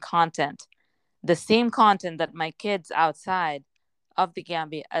consuming content. The same content that my kids outside of the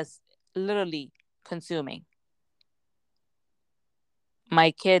Gambia is literally consuming.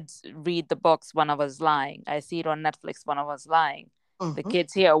 My kids read the books, one of us lying. I see it on Netflix, one of us lying. The Mhm.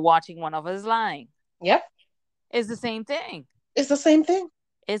 kids here are watching, one of us lying. Yep. It's the same thing. It's the same thing.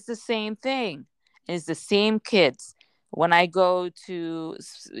 It's the same thing. It's the same kids. When I go to,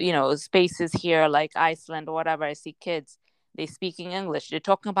 spaces here like Iceland or whatever, I see kids. They speaking English. They're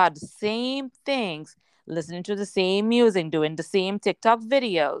talking about the same things, listening to the same music, doing the same TikTok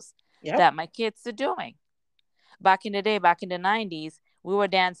videos Yep. that my kids are doing. Back in the day, back in the 90s, we were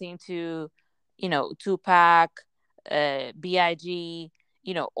dancing to, Tupac, Big,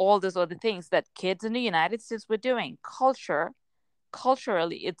 all those other things that kids in the United States were doing.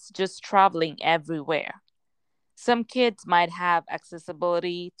 Culturally, it's just traveling everywhere. Some kids might have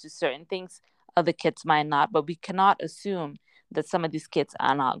accessibility to certain things, other kids might not, but we cannot assume that some of these kids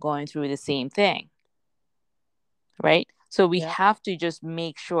are not going through the same thing, right? So we Yeah. have to just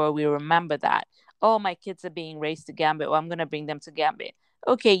make sure we remember that. Oh, my kids are being raised to Gambit. Well, I'm going to bring them to Gambit.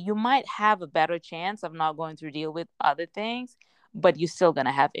 Okay, you might have a better chance of not going through deal with other things, but you're still going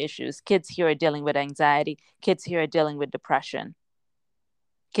to have issues. Kids here are dealing with anxiety. Kids here are dealing with depression.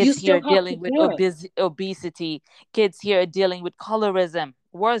 You Kids here still are have to dealing with do it. obesity. Kids here are dealing with colorism.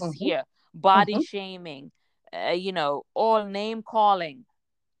 Worse Mhm. here, body Mhm. shaming, all name calling.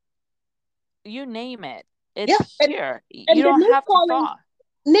 You name it. Yeah. It's here. You And the don't have to far.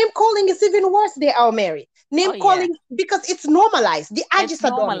 name calling is even worse. They are Mary. Oh Name yeah, calling because it's normalized. The it's Ajisa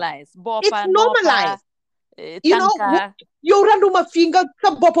Domi. normalized. It's Bopa, nopa, normalized. You know, tanka, yow randuma finger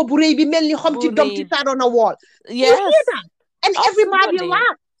sa boppa bu rëy bi mel ni Humpty Dumpty buri. sat on a wall. You hear Yes, that? And everybody absolutely.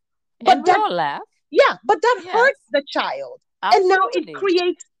 laugh. And But we that, all laugh. yeah, but that Yes, hurts the child. And now absolutely.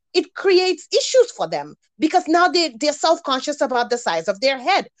 it creates issues for them because now they're self-conscious about the size of their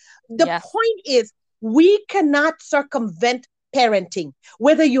head. The Yes, point is we cannot circumvent parenting.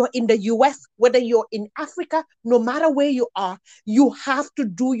 Whether you're in the US, whether you're in Africa, no matter where you are, you have to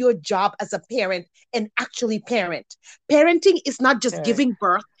do your job as a parent and actually parent. Parenting is not just Correct. giving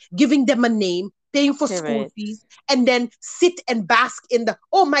birth, giving them a name, paying for school Correct. fees, and then sit and bask in the,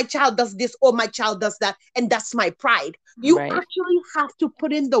 oh, my child does this, oh, my child does that, and that's my pride. You Right. actually have to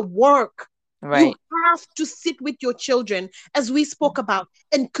put in the work. You Right. have to sit with your children, as we spoke about,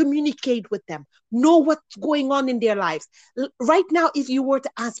 and communicate with them. Know what's going on in their lives. Right now, if you were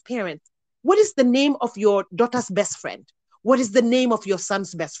to ask parents, what is the name of your daughter's best friend? What is the name of your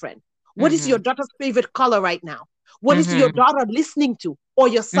son's best friend? What is your Mm-hmm. daughter's favorite color right now? What is your Mm-hmm. daughter listening to or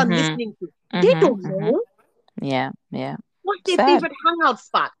your son Mm-hmm. listening to? They don't Mm-hmm. Mm-hmm. know. Yeah. Yeah. What's their Sad. favorite hangout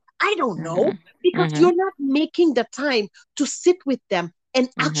spot? I don't know, Mm-hmm. because Mm-hmm. you're not making the time to sit with them and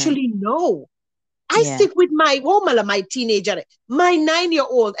Mm-hmm. actually know. I Yeah. sit with my teenager, my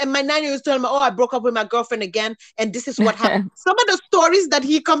 9-year-old, and my 9-year-old is telling me, oh, I broke up with my girlfriend again, and this is what happened. Some of the stories that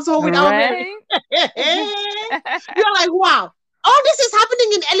he comes home with, oh, man, Right. you're like, wow, all this is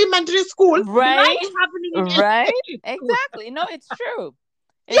happening in elementary school. Why Right. is happening in Right. elementary school? Exactly. No, it's true.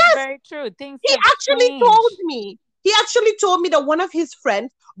 It's Yes, very true. Things he have actually told changed. me. He actually told me that one of his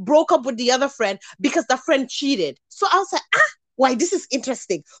friends broke up with the other friend because the friend cheated. So I was like, why, this is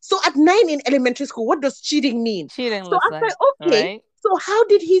interesting. So at 9 in elementary school, what does cheating mean? Cheating So looks I was like, like, okay, right? so how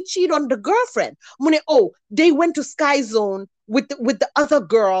did he cheat on the girlfriend? Mune, oh, they went to Sky Zone with the other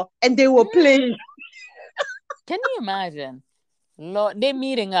girl and they were Mm. playing. Can you imagine? Lord, they're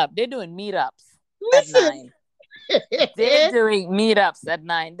meeting up. They're doing meetups at Listen. 9. They're doing meetups at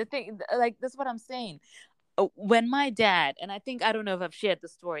 9. The thing, like, that's what I'm saying. When my dad, and I think, I don't know if I've shared the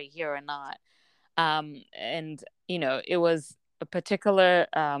story here or not, and it was a particular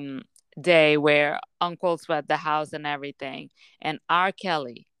day where uncles were at the house and everything, and R.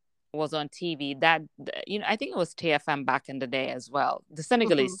 Kelly was on TV. That, I think it was TFM back in the day as well, the Mhm,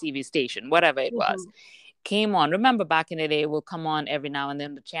 Senegalese TV station, whatever it was, mhm, came on. Remember, back in the day, it will come on every now and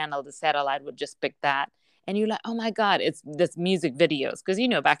then. The channel, the satellite would just pick that. And you're like, oh my God, it's this music videos. Because,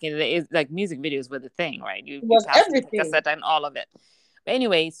 back in the day, it's like music videos were the thing, right? You it you was pass the everything. cassette and all of it. But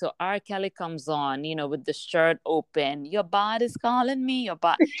anyway, so R. Kelly comes on, with the shirt open. Your body's calling me, your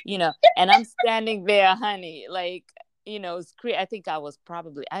body, and I'm standing there, honey, like, I think I was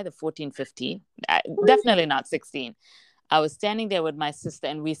probably either 14, 15, definitely not 16. I was standing there with my sister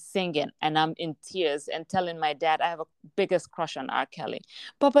and we singing, and I'm in tears and telling my dad I have a biggest crush on R. Kelly.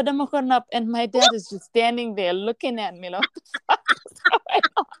 Papa Damokan up, and my dad is just standing there looking at me like, what the fuck is going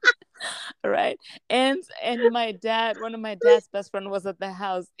on? Right. And my dad, one of my dad's best friend was at the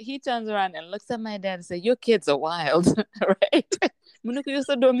house. He turns around and looks at my dad and says, your kids are wild, right? Munuku used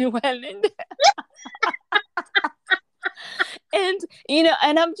to do me well in there.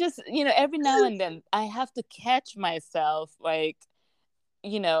 And I'm just, every now and then I have to catch myself, like,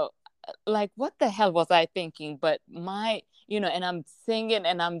 you know like, what the hell was I thinking? But and I'm singing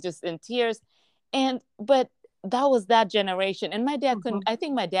and I'm just in tears. But that was that generation. And my dad couldn't, Mhm. I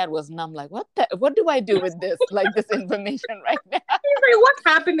think my dad was numb, like, what do I do with this, like, this information right now? He's like, what's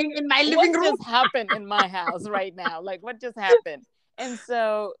happening in my What living room? just happened in my house right now? Like, what just happened? And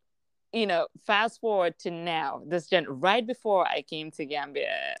so, fast forward to now, right before I came to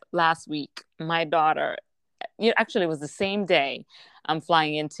Gambia last week, my daughter, actually it was the same day I'm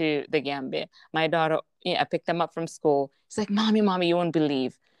flying into the Gambia. My daughter, I picked them up from school. She's like, mommy, you won't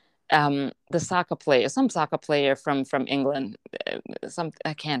believe, some soccer player from England,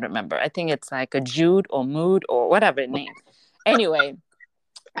 I can't remember. I think it's like a Jude or Mood or whatever name. Anyway,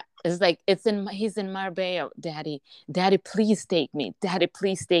 it's like, he's in Marbella. Daddy, please take me. Daddy,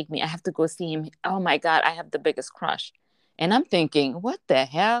 please take me. I have to go see him. Oh my God, I have the biggest crush. And I'm thinking, what the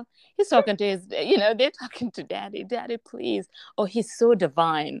hell? He's talking to they're talking to daddy, please. Oh, he's so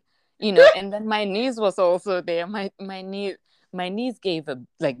divine. And then my niece was also there. My niece gave a,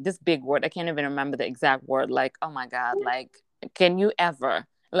 like, this big word. I can't even remember the exact word. Like, oh my God, like, can you ever?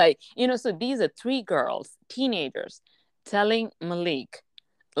 Like, so these are 3 girls, teenagers, telling Malik,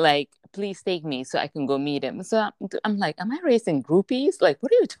 like, please take me so I can go meet him. So I'm like, am I racing groupies? Like,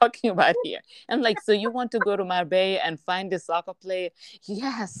 what are you talking about here? I'm like, so you want to go to Marbella and find this soccer player?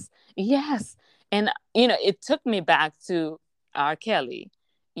 Yes, yes. And, it took me back to R. Kelly,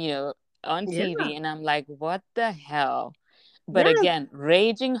 on Yeah, TV. And I'm like, what the hell? But yeah, again,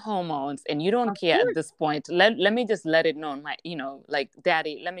 raging hormones, and you don't of care at course. this point. Let me just let it know, like,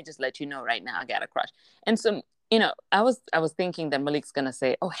 daddy, let me just let you know right now I got a crush. And so, I was thinking that Malik's gonna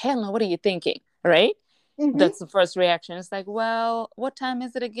say, oh hell no, what are you thinking? Right? Hmm. That's the first reaction. It's like, well, what time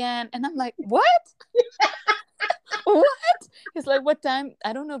is it again? And I'm like, what? What? He's like, what time?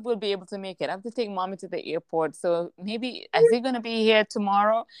 I don't know if we'll be able to make it. I have to take mommy to the airport. So maybe, is he going to be here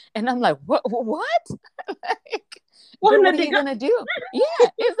tomorrow? And I'm like, what? Like, then what are you going to do? Yeah.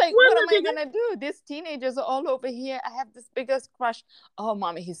 It's like, what am I going to do? These teenagers are all over here. I have this biggest crush. Oh,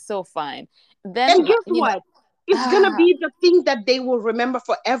 mommy, he's so fine. Then, and guess what? It's going to be the thing that they will remember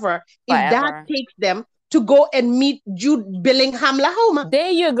forever if Dad takes them to go and meet Jude Bellingham Lahoma.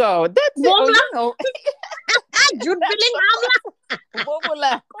 There you go. That's it. Oh, you know. Jude Bellingham.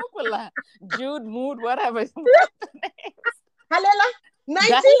 Popular. Jude Mood, whatever. Halela. 19,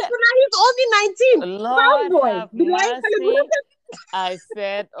 so now he's only 19. Lord have mercy. I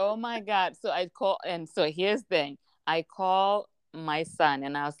said, oh my God. So I call, and so here's the thing. I call my son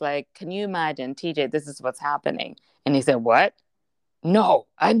and I was like, can you imagine, TJ, this is what's happening? And he said, what? No,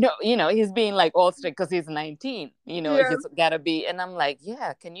 I know, you know, he's being like all strict because he's 19, you know, he's gotta be. And I'm like,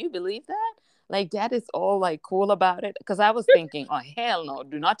 yeah, can you believe that? Like, Dad is all like cool about it. Because I was thinking, oh, hell no,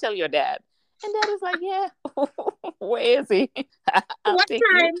 do not tell your dad. And Dad is like, yeah, where is he? What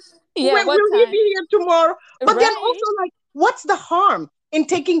time? Yeah, what will he be here tomorrow? But then also, like, what's the harm in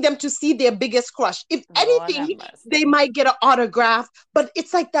taking them to see their biggest crush? If anything, they might get an autograph, but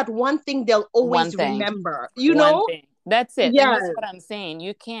it's like that one thing they'll always remember, you know? That's it. Yeah. And that's what I'm saying.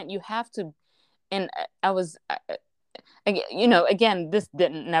 You have to, and I was, you know, again, this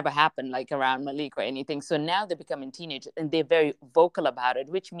never happen like around Malik or anything. So now they're becoming teenagers and they're very vocal about it,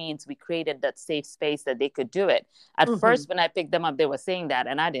 which means we created that safe space that they could do it. At first, when I picked them up, they were saying that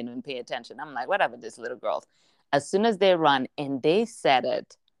and I didn't even pay attention. I'm like, whatever, this little girl. As soon as they run and they said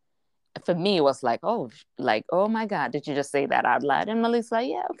it, for me, it was like, oh my God, did you just say that out loud? And Malik's like,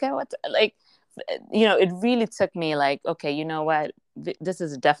 yeah, okay, what? Like, you know, it really took me like, okay, you know what? This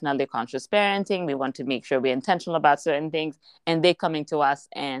is definitely conscious parenting. We want to make sure we're intentional about certain things. And they coming to us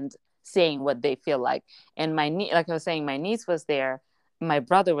and saying what they feel like. And like I was saying, my niece was there. My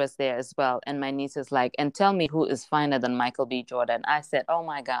brother was there as well. And my niece is like, and tell me who is finer than Michael B. Jordan. I said, oh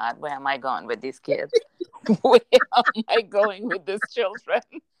my God, where am I going with these kids? Where am I going with these children?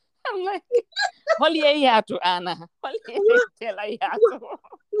 I'm like, Anna.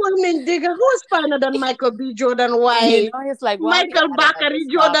 Woman digger, who's finer than Michael B. Jordan? Why? You know, it's like Michael Bakari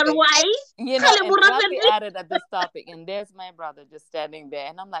Jordan. Why? You know, and we added at this topic, and there's my brother just standing there,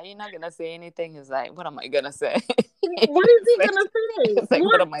 and I'm like, you're not gonna say anything. He's like, what am I gonna say? What is he gonna say? It's like,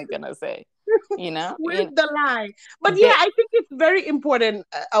 what am I gonna say? You know, where's the lie? But yeah, I think it's very important,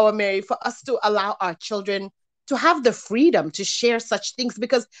 our Mary, for us to allow our children to have the freedom to share such things,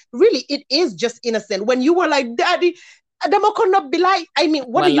 because really it is just innocent. When you were like, Daddy, Adamo cannot be like, I mean,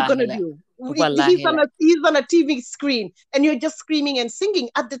 what are you going to do? He's on a TV screen and you're just screaming and singing.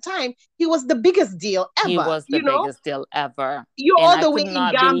 At the time, he was the biggest deal ever. He was the biggest deal ever. You're all the way in Gambia.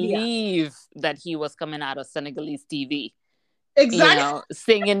 I could not believe that he was coming out of Senegalese TV. Exactly. You know,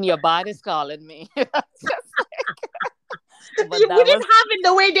 singing Your Body's Calling Me. We didn't have it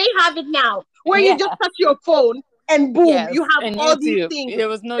the way they have it now, where you just touch your phone and boom, you have all these things. There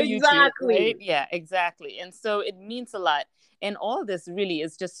was no YouTube, right? Yeah, exactly. And so it means a lot. And all this really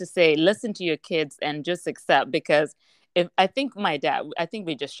is just to say, listen to your kids and just accept, because I think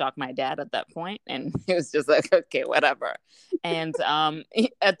we just shocked my dad at that point, and he was just like, okay, whatever. And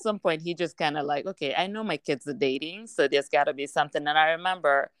at some point he just kind of like, okay, I know my kids are dating, so there's got to be something. And I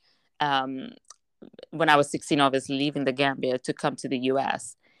remember when I was 16, obviously leaving the Gambia to come to the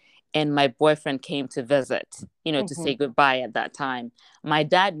US, and my boyfriend came to visit, you know, to say goodbye at that time. My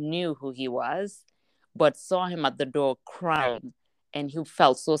dad knew who he was, but saw him at the door crying, and he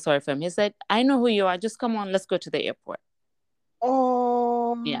felt so sorry for him. He said, I know who you are. Just come on, let's go to the airport.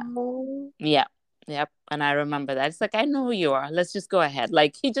 Oh. Yeah. Yep. And I remember that. It's like, I know who you are. Let's just go ahead.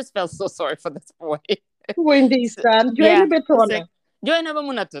 Like, he just felt so sorry for this boy. When they stand, Join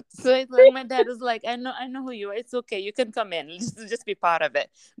Munatut. So it's like, my dad was like, I know who you are. It's okay. You can come in. Just be part of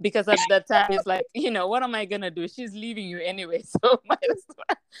it. Because at that time, it's like, you know, what am I going to do? She's leaving you anyway. So might as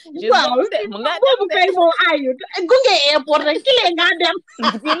well.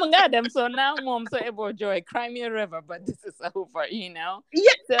 So now, Mom, so about Joy, cry me a river, but this is over, you know? Yeah,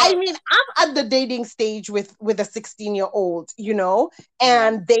 so, I mean, I'm at the dating stage with a 16-year-old, you know,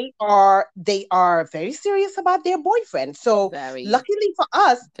 and they are very serious about their boyfriend. So luckily for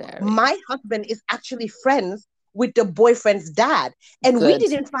us, my husband is actually friends with the boyfriend's dad. And we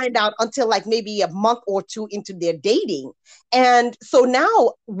didn't find out until like maybe a month or two into their dating. And so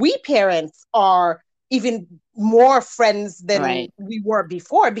now we parents are even more friends than Right. we were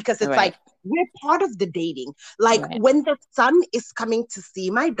before, because it's Right. like we're part of the dating. Like Right. when the son is coming to see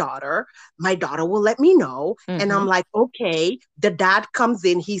my daughter will let me know. And I'm Mm-hmm. like, okay, the dad comes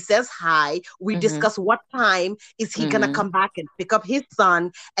in, he says hi. We Mm-hmm. discuss what time is he gonna Mm-hmm. come back and pick up his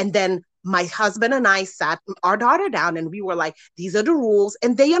son. And then my husband and I sat our daughter down and we were like, these are the rules.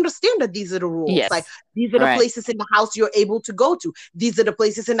 And they understand that these are the rules. Like Yes. these are the Right. places in the house you're able to go to. These are the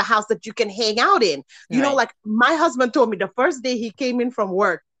places in the house that you can hang out in. You know, Right. like my husband told me the first day he came in from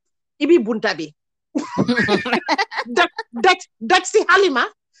work, ibi buntabi. Dak si Halima.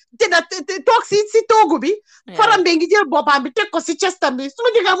 Toog si toogu bi. Yeah. Faram bi ngi jël boppam bi teg ko si chestam bi. Su ma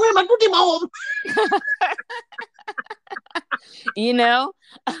jógee mu ne ma tuuti ma home. You know?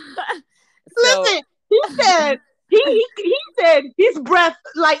 So, Listen, he said he said his breath,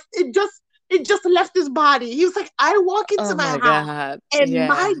 like it just left his body. He was like, I walk into oh my my house God. and Yeah.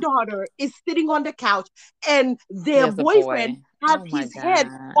 my daughter is sitting on the couch and their There's a boyfriend boy. has Oh my his head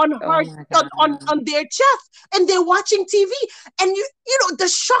God. on Oh her my God. on their chest and they're watching TV. And you know the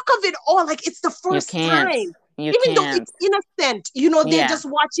shock of it all, like it's the You first can't. time. You Even though can't. it's innocent, you know, they're Yeah. just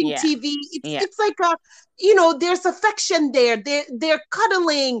watching Yeah. TV. Yeah. It's like a, you know, there's affection there. They're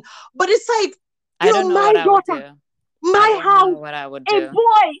cuddling, but it's like, you I know, don't know my what I would daughter, do. I my don't know house, what I would a do.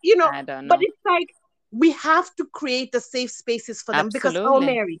 boy, you know, I don't but know. it's like we have to create the safe spaces for them because, oh,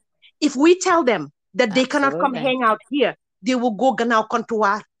 Absolutely. Mary, if we tell them that they cannot come Absolutely. hang out here, they will go Ganao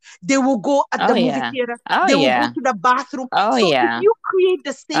Kontuar. They will go at the Oh movie yeah. theater. Oh They will go yeah. to the bathroom. Oh So if yeah. you create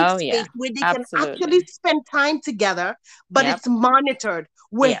the safe Oh space yeah. where they can actually Absolutely. spend time together, but Yep. it's monitored,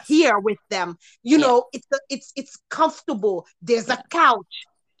 we're Yes. here with them. You Yeah. know, it's comfortable. There's a Yeah. couch,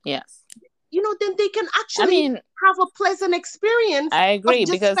 Yes. you know, then they can I actually mean, have a pleasant experience I of agree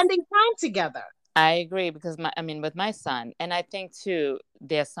just because spending time together. I agree because I mean, with my son, and I think too,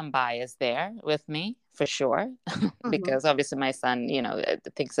 there's some bias there with me for sure, Mm-hmm, because obviously my son,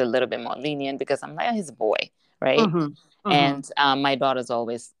 thinks a little bit more lenient because I'm like, oh, he's a boy, right? mm-hmm, mm-hmm. And my daughter's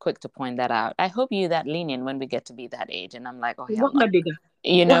always quick to point that out. I hope you that lenient when we get to be that age, and I'm like, oh hell What no, na digga?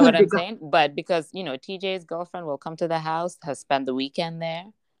 you What know na what I'm digga? saying? But because TJ's girlfriend will come to the house, has spent the weekend there,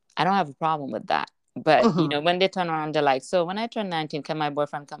 I don't have a problem with that. But Mm-hmm. when they turn around, they're like, so when I turn 19, can my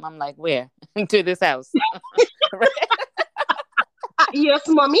boyfriend come? I'm like, where? To this house. Right? Yes,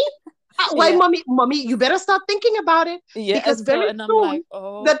 mommy. Why, Yeah. mommy? Mommy, you better start thinking about it Yeah. because So, very and I'm soon like,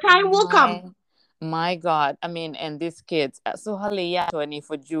 oh the time will come. my God. I mean, and these kids, so Holly, yeah, 20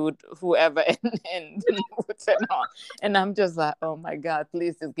 for Jude, whoever, and Woods and all. And I'm just like, oh my God,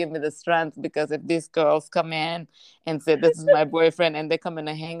 please just give me the strength, because if these girls come in and say, this is my boyfriend, and they come in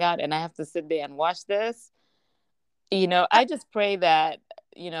to hang out, and I have to sit there and watch this, I just pray that,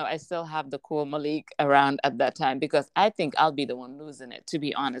 I still have the cool Malik around at that time, because I think I'll be the one losing it, to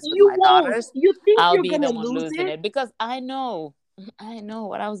be honest with You my won't. daughters. You think I'll you're be the gonna one lose losing it, it because I know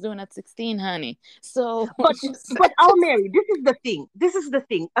what I was doing at 16, honey. So, but oh, Mary, this is the thing. This is the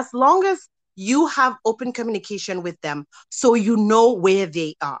thing. As long as you have open communication with them, so you know where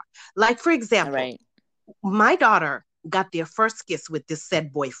they are. Like for example, right. my daughter got their first kiss with this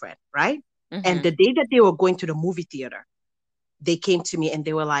said boyfriend, right? And Mm-hmm. the day that they were going to the movie theater, they came to me and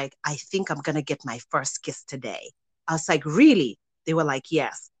they were like, I think I'm going to get my first kiss today. I was like, really? They were like,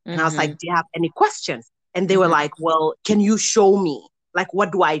 yes. And I was like, Mm-hmm. do you have any questions? And they were Mm-hmm. like, well, can you show me? Like,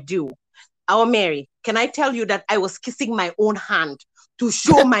 what do I do? Oh, Mary, can I tell you that I was kissing my own hand to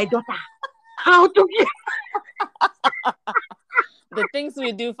show my daughter how to kiss? The things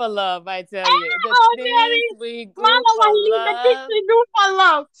we do for love, I tell you. The Oh, things Mary, we do Mama, for the things love. we do for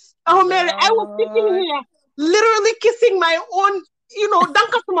love. Oh, Mary, I was sitting Lord. here literally kissing my own,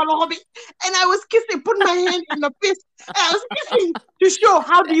 and I was kissing, put my hand in the fist, and I was kissing to show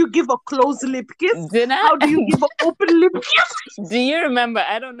how do you give a closed lip kiss? Did I? How do you give an open lip kiss? Do you remember?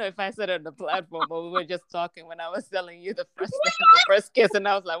 I don't know if I said it on the platform, but we were just talking when I was telling you the first kiss, and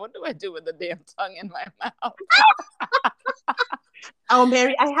I was like, "What do I do with the damn tongue in my mouth?" Oh,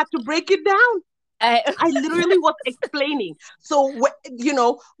 Mary, I had to break it down. I, I literally was explaining. So,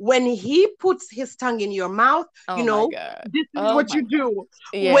 when he puts his tongue in your mouth, oh my God! this is Oh what my you God! do.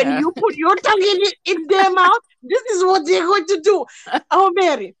 When Yeah. you put your tongue in their mouth, this is what they're going to do. Oh,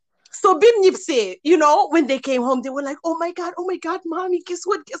 Mary. So Bim Nip said, when they came home, they were like, oh my God, mommy, guess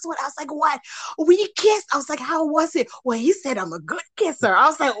what? Guess what? I was like, what? We kissed. I was like, how was it? Well, he said, I'm a good kisser. I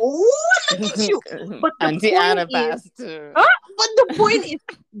was like, oh, look at you. But the Auntie point Anna is, passed too. but the point is,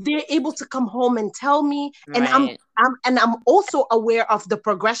 they're able to come home and tell me, and Right. I'm also aware of the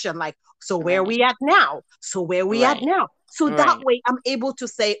progression. Like, so where are Right. we at now? So where are we at Right. now? So that Right. way, I'm able to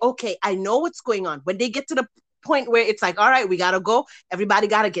say, okay, I know what's going on. When they get to the point where it's like, all right, we gotta go. Everybody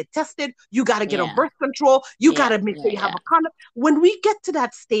gotta get tested. You gotta get on Yeah. birth control. You Yeah. gotta make sure Yeah. you have Yeah. a condom. When we get to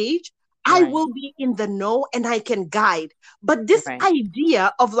that stage, I Right. will be in the know and I can guide. But this Right.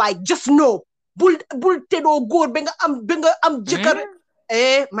 idea of like just know, bull tedo good, I'm jigger.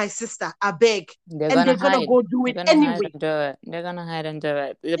 My sister, I beg. They're And gonna they're gonna hide. go do They're it gonna hide anyway. and do it. They're gonna hide and do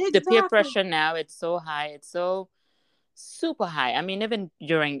it. The peer Exactly. pressure now, it's so high. It's so super high. I mean, even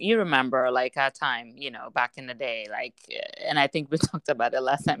during, you remember like our time, back in the day, like, and I think we talked about it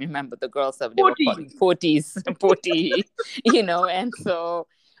last time. Remember the girls that they were 40. calling 40s, 40, and so,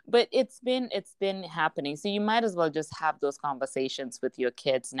 but it's been happening. So you might as well just have those conversations with your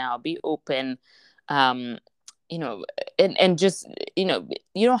kids now. Be open, um, and just, you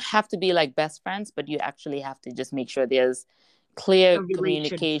don't have to be like best friends, but you actually have to just make sure there's clear A relationship.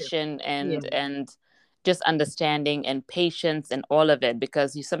 communication and Yeah. and just understanding and patience and all of it,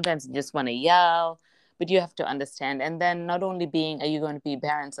 because you sometimes just want to yell, but you have to understand. And then not only are you going to be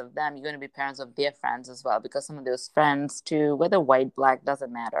parents of them, you're going to be parents of their friends as well, because some of those friends too, whether white, black,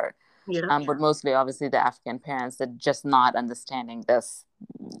 doesn't matter. Yeah. But mostly obviously the African parents that just not understanding this,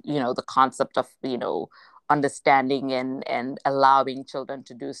 the concept of, understanding and allowing children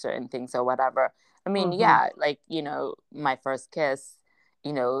to do certain things or whatever. I mean, yeah, like, my first kiss,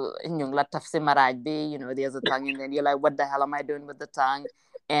 yung lataf si maragdi, there's a tongue, and then you're like, what the hell am I doing with the tongue?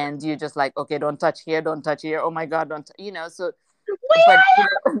 And you're just like, okay, don't touch here, don't touch here. Oh my God, don't, so, but,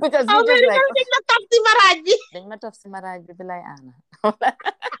 because you're just like, ding mataf si maragdi bilay ana.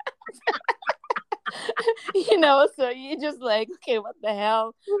 So you just like, okay, what the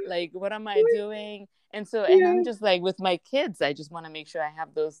hell? Like, what am I doing? And so, and I'm just like, with my kids, I just want to make sure I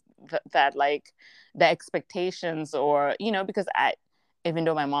have those, that like the expectations, or, because even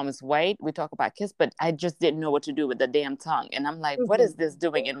though my mom is white, we talk about kiss, but I just didn't know what to do with the damn tongue. And I'm like, what is this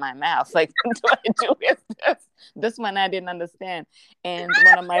doing in my mouth? Like, what do I do with this? This one I didn't understand. And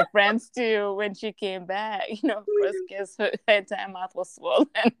one of my friends too, when she came back, first kiss, her entire mouth was swollen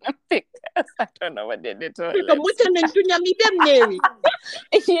because I don't know what they did to her lips.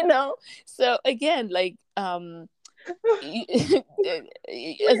 So again, like, as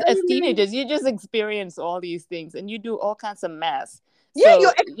teenagers, you just experience all these things and you do all kinds of mess. Yeah,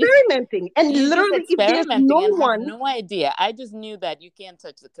 you're experimenting, and you're literally, just experimenting, if there's and no one, have no idea. I just knew that you can't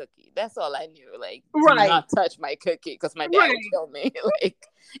touch the cookie. That's all I knew. Like, right, do not touch my cookie, because my dad would kill me. Like,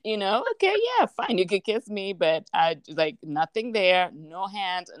 okay, yeah, fine, you could kiss me, but I like nothing there, no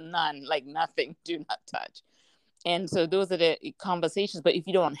hand, none, like nothing. Do not touch. And so those are the conversations. But if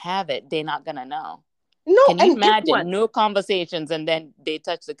you don't have it, they're not gonna know. No, can you imagine no conversations and then they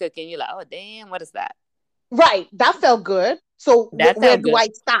touch the cookie and you're like, oh damn, what is that? Right, that felt good. So where do I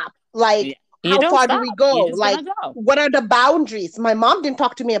stop? Like, how far do we go? Like, what are the boundaries? My mom didn't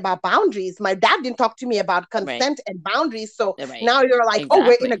talk to me about boundaries. My dad didn't talk to me about consent and boundaries. So now you're like, oh,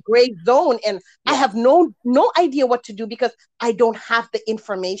 we're in a gray zone, and I have no idea what to do because I don't have the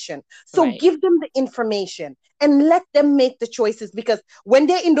information. So give them the information and let them make the choices, because when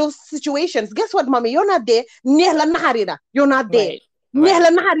they're in those situations, guess what, mommy? You're not there. You're not there.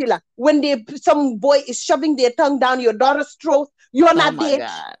 When some boy is shoving their tongue down your daughter's throat, you're not there.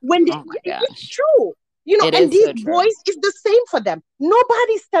 God. When it's true, and these boys, it's the same for them.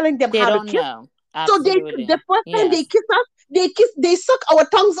 Nobody's telling them how to kiss. So the first time they kiss us, they suck our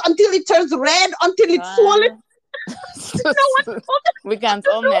tongues until it turns red, until it's swollen. We can't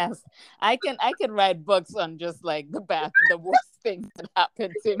all mess. I can write books on just like the worst things that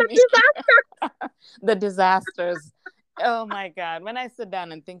happened to me. The disasters. Oh my God. When I sit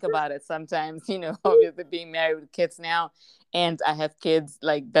down and think about it sometimes, obviously being married with kids now, and I have kids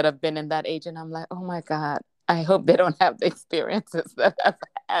like that have been in that age, and I'm like, oh my God, I hope they don't have the experiences that I've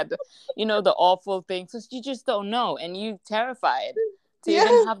had, the awful things, because you just don't know, and you're terrified to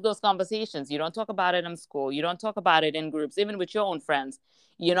even have those conversations. You don't talk about it in school. You don't talk about it in groups, even with your own friends.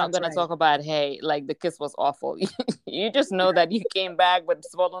 You're not going to talk about, hey, like the kiss was awful. You just know that you came back with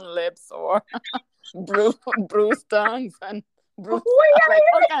swollen lips or bruised tongues and bruised, like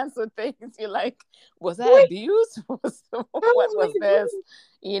all kinds of things. You're like, was that abuse? What was this?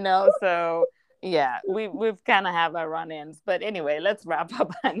 So yeah, we've kind of have our run-ins. But anyway, let's wrap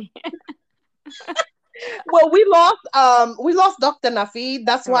up, honey. Well, we lost Dr. Nafi.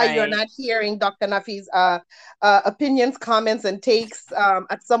 That's why you're not hearing Dr. Nafi's opinions, comments, and takes.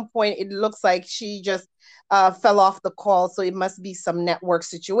 At some point, it looks like she just fell off the call, so it must be some network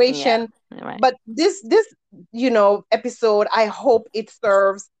situation. Yeah, but this episode, I hope it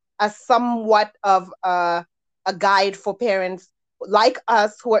serves as somewhat of a guide for parents like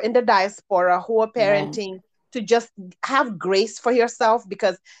us who are in the diaspora, who are parenting to just have grace for yourself,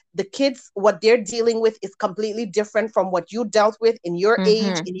 because the kids, what they're dealing with is completely different from what you dealt with in your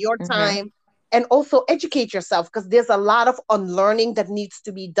age, Mm-hmm. in your Mm-hmm. time. And also educate yourself, because there's a lot of unlearning that needs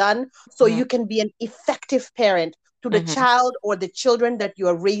to be done so Mm-hmm. you can be an effective parent to the Mm-hmm. child or the children that you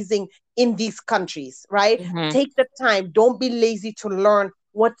are raising in these countries, right? Mm-hmm. Take the time. Don't be lazy to learn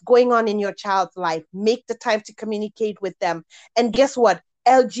what's going on in your child's life. Make the time to communicate with them. And guess what?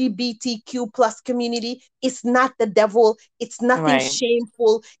 LGBTQ plus community is not the devil. It's nothing Right.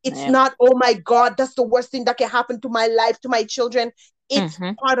 shameful. It's Yep. not, oh my God, that's the worst thing that can happen to my life, to my children. It's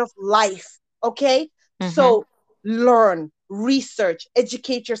Mm-hmm. part of life. Okay. Mm-hmm. So learn, research,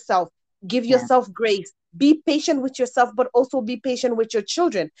 educate yourself, give Yeah. yourself grace, be patient with yourself, but also be patient with your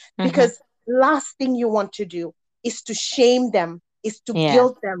children. Mm-hmm. Because last thing you want to do is to shame them, is to Yeah.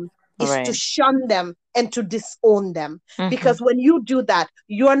 guilt them, is to Right. shun them and to disown them. Mm-hmm. Because when you do that,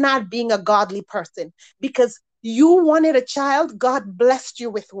 you're not being a godly person. Because you wanted a child, God blessed you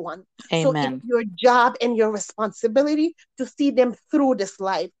with one. So it's Amen. your job and your responsibility to see them through this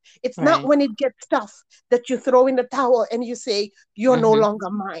life. It's not Right. when it gets tough that you throw in the towel and you say, you're no Mm-hmm. longer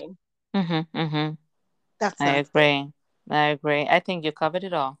mine. Mm-hmm. Mm-hmm. That's I not fair. agree. I agree. I think you covered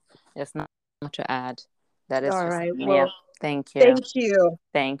it all. There's not much to add. That is All just, right. yeah. Well, Thank you. thank you.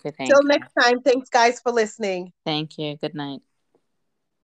 Thank you. Till Thank you. next time. Thanks, guys, for listening. Thank you. Good night.